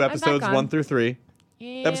 episodes on. 1 through 3.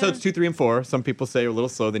 Yeah. Episodes 2, 3, and 4. Some people say are a little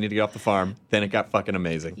slow. They need to get off the farm. Then it got fucking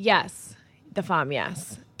amazing. Yes, the farm.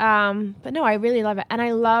 Yes. But no, I really love it, and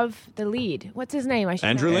I love the lead. What's his name? I should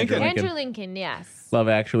Andrew know. Lincoln. Andrew Lincoln. Yes. Love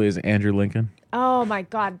Actually is Andrew Lincoln. Oh my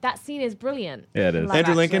God, that scene is brilliant. Yeah, it is. Love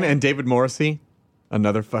Andrew Lincoln Actually. and David Morrissey,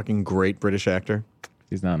 another fucking great British actor.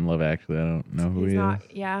 He's not in Love Actually. I don't know who He's he not. is.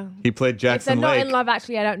 Yeah. He played If they're Jackson not Lake. in love,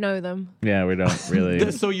 actually, I don't know them. Yeah, we don't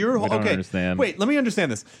really. So your we don't okay. understand. Wait, let me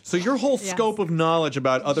understand this. So your whole Yes. scope of knowledge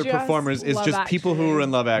about other Just performers is Love just people who Actually. are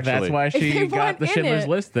in Love Actually. That's why they she got weren't the in Schindler's it.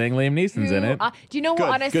 List thing. Liam Neeson's in it. Do you know Good.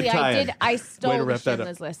 what? Honestly, Good I tie-in. did. I Way stole to the wrap that up.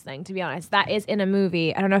 Schindler's List thing. To be honest, that is in a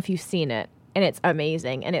movie. I don't know if you've seen it, and it's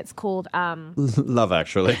amazing. And it's called Love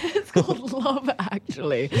Actually. it's called Love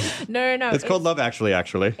Actually. No. It's called Love Actually.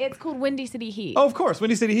 It's called Windy City Heat. Oh, of course,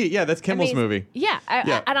 Windy City Heat. Yeah, that's Kimmel's Amazing. movie. Yeah,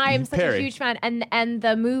 Yeah. and I am such Perry. a huge fan. And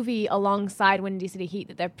the movie alongside Windy City Heat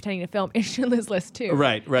that they're pretending to film is Schindler's List too.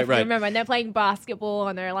 Right. If you remember, and they're playing basketball,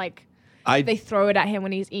 and they're like, they throw it at him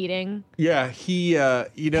when he's eating. Yeah, he.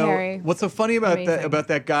 Perry. What's so funny about Amazing.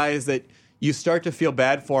 that guy is that you start to feel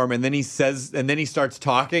bad for him, and then he starts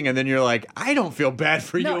talking, and then you're like, I don't feel bad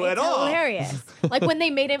for No, you at it's all. hilarious. Like when they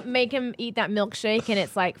make him eat that milkshake and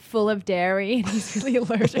it's like full of dairy and he's really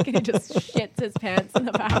allergic and he just shits his pants in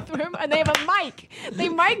the bathroom and they have a mic. They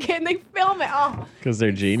mic it and they film it. Oh, Because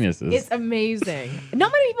they're geniuses. it's amazing.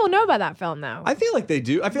 Not many people know about that film though. I feel like they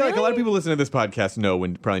do. I feel like a lot of Really? people listening to this podcast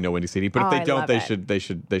probably know Windy City, but Oh, if they I don't, love they it.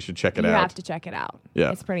 should check it you out. have to check it out.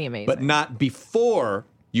 Yeah, It's pretty amazing. but not before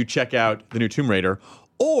you check out the new Tomb Raider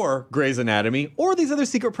or Grey's Anatomy or these other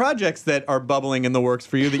secret projects that are bubbling in the works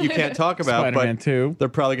for you that you can't talk about. Spider-Man but 2. They're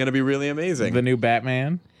probably going to be really amazing. The new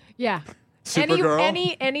Batman. yeah.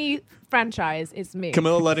 Supergirl? Any franchise is me.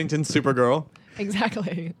 Camilla Luddington, Supergirl.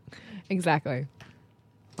 Exactly. Exactly.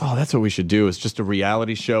 Oh, that's what we should do. Is just a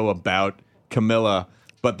reality show about Camilla,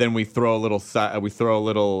 but then we throw a little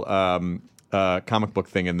comic book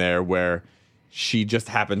thing in there where she just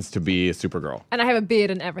happens to be a Supergirl. And I have a beard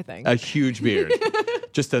and everything. A huge beard.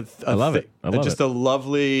 Just I love it. I love just it. a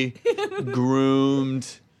lovely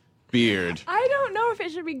groomed beard. I don't know if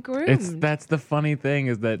it should be groomed. That's the funny thing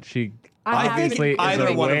is that she I think obviously is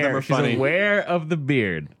either one of them are she's funny. aware of the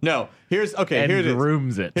beard No, here it and is.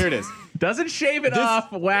 grooms it. Here it is. Doesn't shave it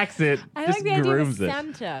off, wax it, I just like the idea of grooms it.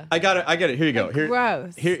 Santa. I got it. Here you go.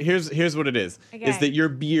 Gross. Here's what it is. Okay. Is that your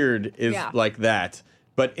beard is Yeah. like that.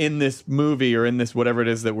 But in this movie or in this whatever it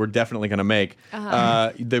is that we're definitely going to make,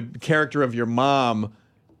 the character of your mom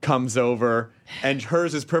comes over and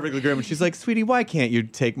hers is perfectly groomed. And she's like, sweetie, why can't you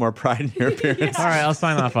take more pride in your appearance? All right, I'll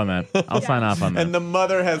sign off on that. I'll sign off on that. And the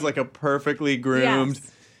mother has like a perfectly groomed.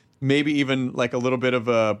 Yes. maybe even like a little bit of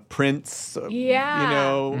a Prince. Yeah. You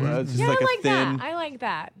know, just like I a like thin. that. I like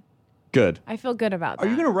that. Good. I feel good about that. Are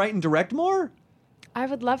you going to write and direct more? I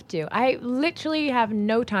would love to. I literally have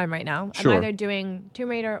no time right now. Sure. I'm either doing Tomb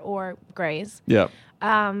Raider or Greys. Yeah.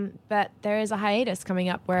 But there is a hiatus coming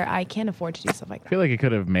up where I can't afford to do stuff like I that. feel like you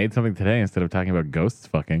could have made something today instead of talking about ghosts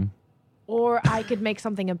fucking. Or I could make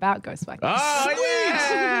something about ghost fucking. Oh,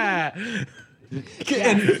 yeah!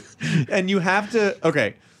 And you have to,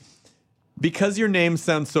 okay, because your name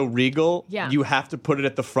sounds so regal, Yeah. you have to put it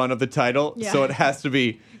at the front of the title. Yeah. So it has to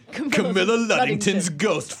be Camilla Luddington's Luddington.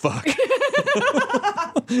 Ghost Fuck.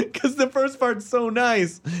 Because the first part's so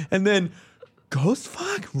nice. And then, Ghost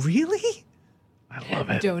Fuck? Really? I love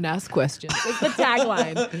it. Don't ask questions. It's the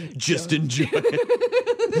tagline. Just enjoy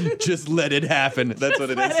it. Just let it happen. That's what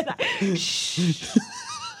it is.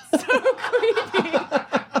 So creepy.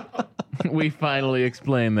 We finally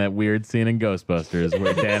explained that weird scene in Ghostbusters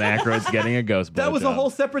where Dan Aykroyd's getting a ghost That was a blowjob. whole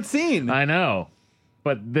separate scene. I know.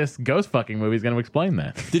 But this ghost fucking movie is going to explain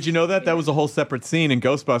that. Did you know that? That was a whole separate scene in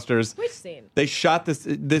Ghostbusters. Which scene? They shot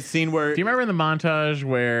this scene where Do you remember in the montage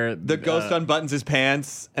where the ghost unbuttons his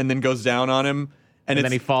pants and then goes down on him? And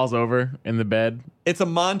then he falls over in the bed? it's a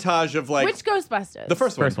montage of like Which Ghostbusters? the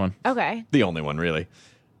first one. Okay. The only one, really.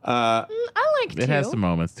 I liked two. It has some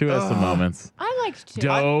moments. Two has some moments. I liked two.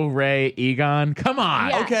 Doe, Ray, Egon. Come on.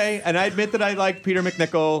 Yeah. Okay, and I admit that I liked Peter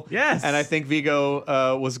McNichol. Yes. And I think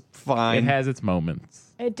Vigo was fine. It has its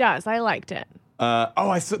moments. It does. I liked it.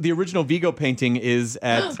 I saw the original Vigo painting is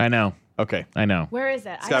at. I know. Okay. I know. Where is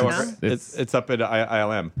it? I don't know. Skywalker. It's up at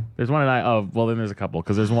ILM. There's one then there's a couple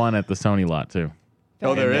because there's one at the Sony lot too.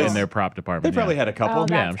 Oh, there in is. their prop department. They probably yeah. had a couple. Oh,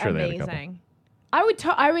 Yeah, that's I'm sure they had a couple. amazing.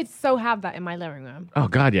 I would so have that in my living room. Oh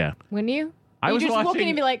God, yeah. Wouldn't you? I You was just walk in watching-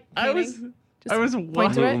 and be like, I was painting? I was point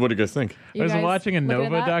watching. to it? What do you guys think? You I was guys watching a looking at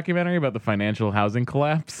Nova that? documentary about the financial housing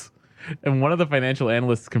collapse. And one of the financial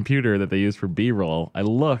analyst's computer that they use for B-roll, I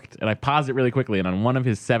looked and I paused it really quickly, and on one of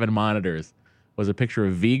his 7 monitors was a picture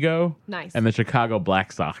of Vigo Nice. and the Chicago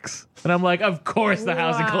Black Sox. And I'm like, of course the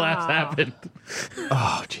housing collapse happened.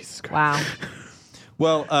 Oh, Jesus Christ. Wow.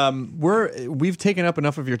 Well, we've taken up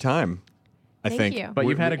enough of your time. I Thank think. you. But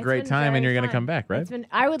you've had a It's great been time and very you're going to fun. come back, right?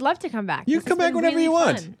 I would love to come back. You This can come has back been whenever really you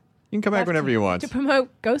want. fun. You can come back Love whenever to- you want. To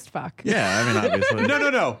promote Ghost Fuck. Yeah, I mean, obviously.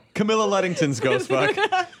 No. Camilla Luddington's Ghost Fuck.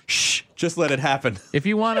 Shh. Just let it happen. If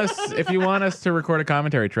you want us to record a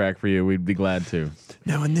commentary track for you, we'd be glad to.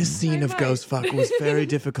 Now, in this scene of Ghost Fuck was very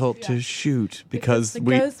difficult to shoot because The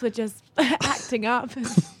ghosts were just acting up.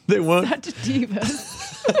 they weren't. Such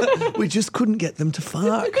divas. We just couldn't get them to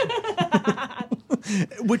fuck.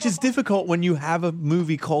 Which is difficult when you have a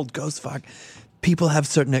movie called Ghost Fuck. People have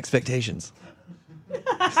certain expectations.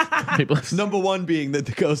 People, Number one being that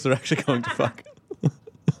the ghosts are actually going to fuck.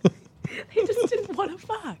 They just didn't want to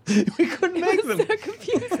fuck. We couldn't make them. So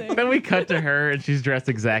confusing. then we cut to her and she's dressed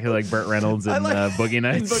exactly like Burt Reynolds in Boogie In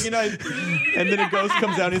Nights. Boogie Nights. And then a ghost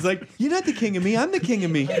comes out and he's like, "You're not the king of me, I'm the king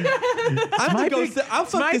of me. I'm the ghost. I'll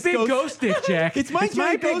fuck my this big ghost. ghost dick, Jack. It's my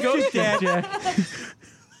giant big ghost dick, Jack.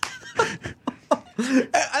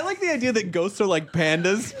 I like the idea that ghosts are like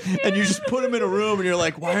pandas, and you just put them in a room, and you're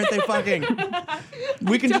like, "Why aren't they fucking?"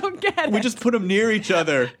 We can don't get We it. just put them near each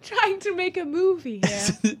other. Trying to make a movie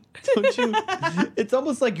here. Don't you? It's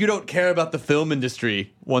almost like you don't care about the film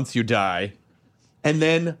industry once you die, and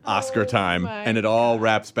then Oscar time, my and it all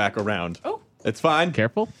wraps back around. Oh. It's fine.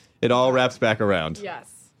 Careful. It all wraps back around,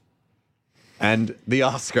 Yes. and the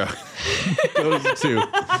Oscar goes to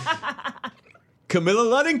Camilla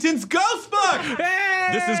Luddington's Ghost Fuck.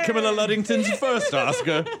 This is Camilla Luddington's first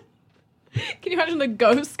Oscar. Can you imagine the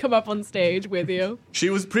ghosts come up on stage with you? She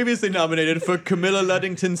was previously nominated for Camilla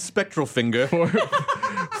Luddington's Spectral Finger.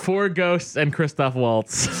 Four ghosts and Christoph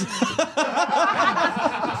Waltz.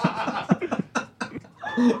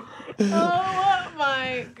 Oh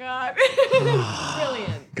my god.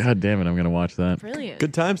 Brilliant. God damn it, I'm gonna watch that. Brilliant.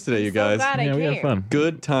 Good times today, you So guys. glad I Yeah, we came. had fun.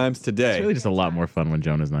 Good times today. It's really just a lot more fun when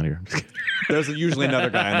Jonah's not here. There's usually another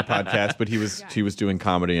guy on the podcast, but he was doing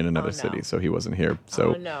comedy in another no. city, so he wasn't here.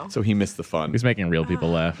 So Oh, no. so he missed the fun. He's making real people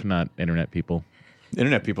laugh, not internet people.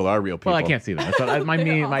 Internet people are real people. Well, I can't see that. I thought I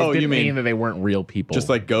Oh, you didn't mean- mean that they weren't real people. Just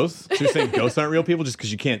like ghosts. So you're saying ghosts aren't real people just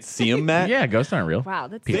because you can't see them, Matt? yeah, ghosts aren't real. Wow,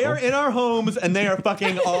 that's They are in our homes and they are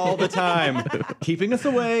fucking all the time, keeping us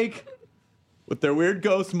awake with their weird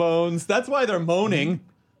ghost moans. That's why they're moaning.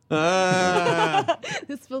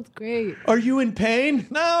 this feels great. Are you in pain?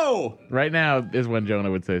 No. Right now is when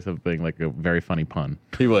Jonah would say something like a very funny pun.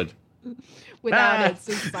 He would. Without it, it's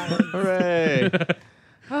just silence. Hooray.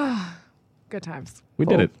 Good times. We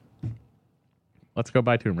did it. Let's go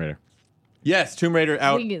buy Tomb Raider. Yes, Tomb Raider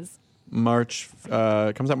out Wingers. March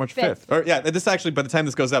 5th. Or this actually, by the time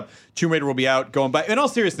this goes up, Tomb Raider will be out. Going by. In all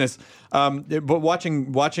seriousness, but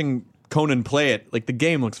watching Conan play it, like the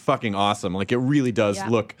game looks fucking awesome. Like it really does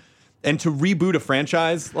look. And to reboot a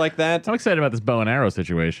franchise like that, I'm excited about this bow and arrow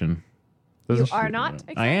situation. You are not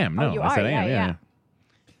excited? I am. No, you I said are. I am. Yeah.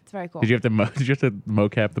 It's very cool. Did you have to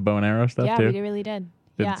mocap the bow and arrow stuff too? Yeah, we really did.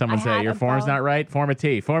 Did someone say your form's not right? Form a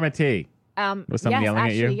T. Form a T. Was someone yelling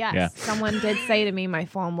at you? Yes. Yeah. Someone did say to me my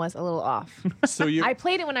form was a little off. So you I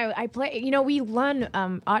played it when I played. You know, we learn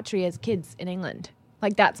archery as kids in England.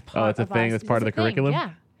 Like that's part. Oh, that's a thing. That's part of the curriculum. Yeah.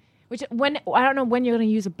 Which I don't know when you're going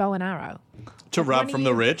to use a bow and arrow. to rob from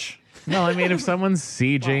the rich. No, I mean if someone's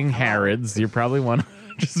sieging Harrods, you probably want to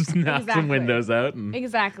just knock some windows out.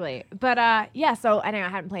 Exactly. But so anyway, I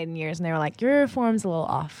hadn't played in years, and they were like, "Your form's a little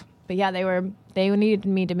off." But yeah, they needed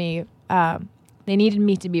me to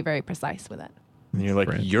be very precise with it. And you're like,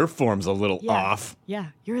 your form's a little off. Yeah,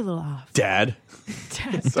 you're a little off. Dad.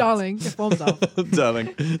 Darling, your form's off.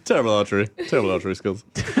 Darling, terrible archery skills.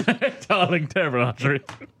 Darling, terrible archery.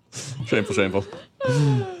 Shameful.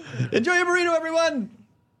 Enjoy your burrito, everyone.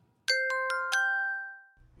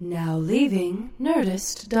 Now leaving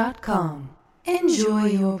Nerdist.com. Enjoy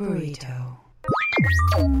your burrito.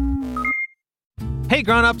 Hey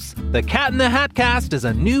grown-ups, the Cat in the Hat Cast is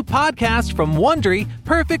a new podcast from Wondery,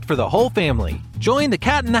 perfect for the whole family. Join the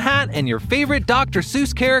Cat in the Hat and your favorite Dr.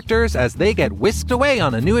 Seuss characters as they get whisked away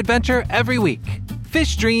on a new adventure every week.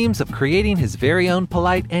 Fish dreams of creating his very own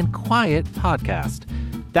polite and quiet podcast.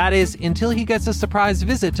 That is, until he gets a surprise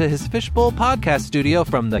visit to his Fishbowl podcast studio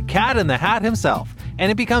from the Cat in the Hat himself, and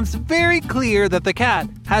it becomes very clear that the cat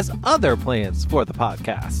has other plans for the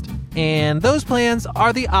podcast. And those plans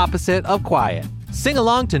are the opposite of quiet. Sing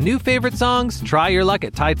along to new favorite songs, try your luck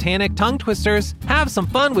at Titanic tongue twisters, have some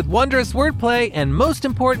fun with wondrous wordplay, and most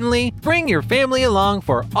importantly, bring your family along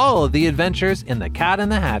for all of the adventures in the Cat in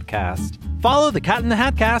the Hat Cast. Follow the Cat in the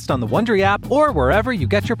Hat Cast on the Wondery app or wherever you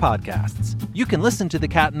get your podcasts. You can listen to the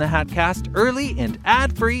Cat in the Hat Cast early and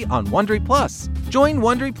ad-free on Wondery Plus. Join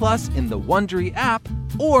Wondery Plus in the Wondery app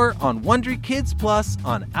or on Wondery Kids Plus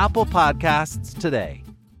on Apple Podcasts today.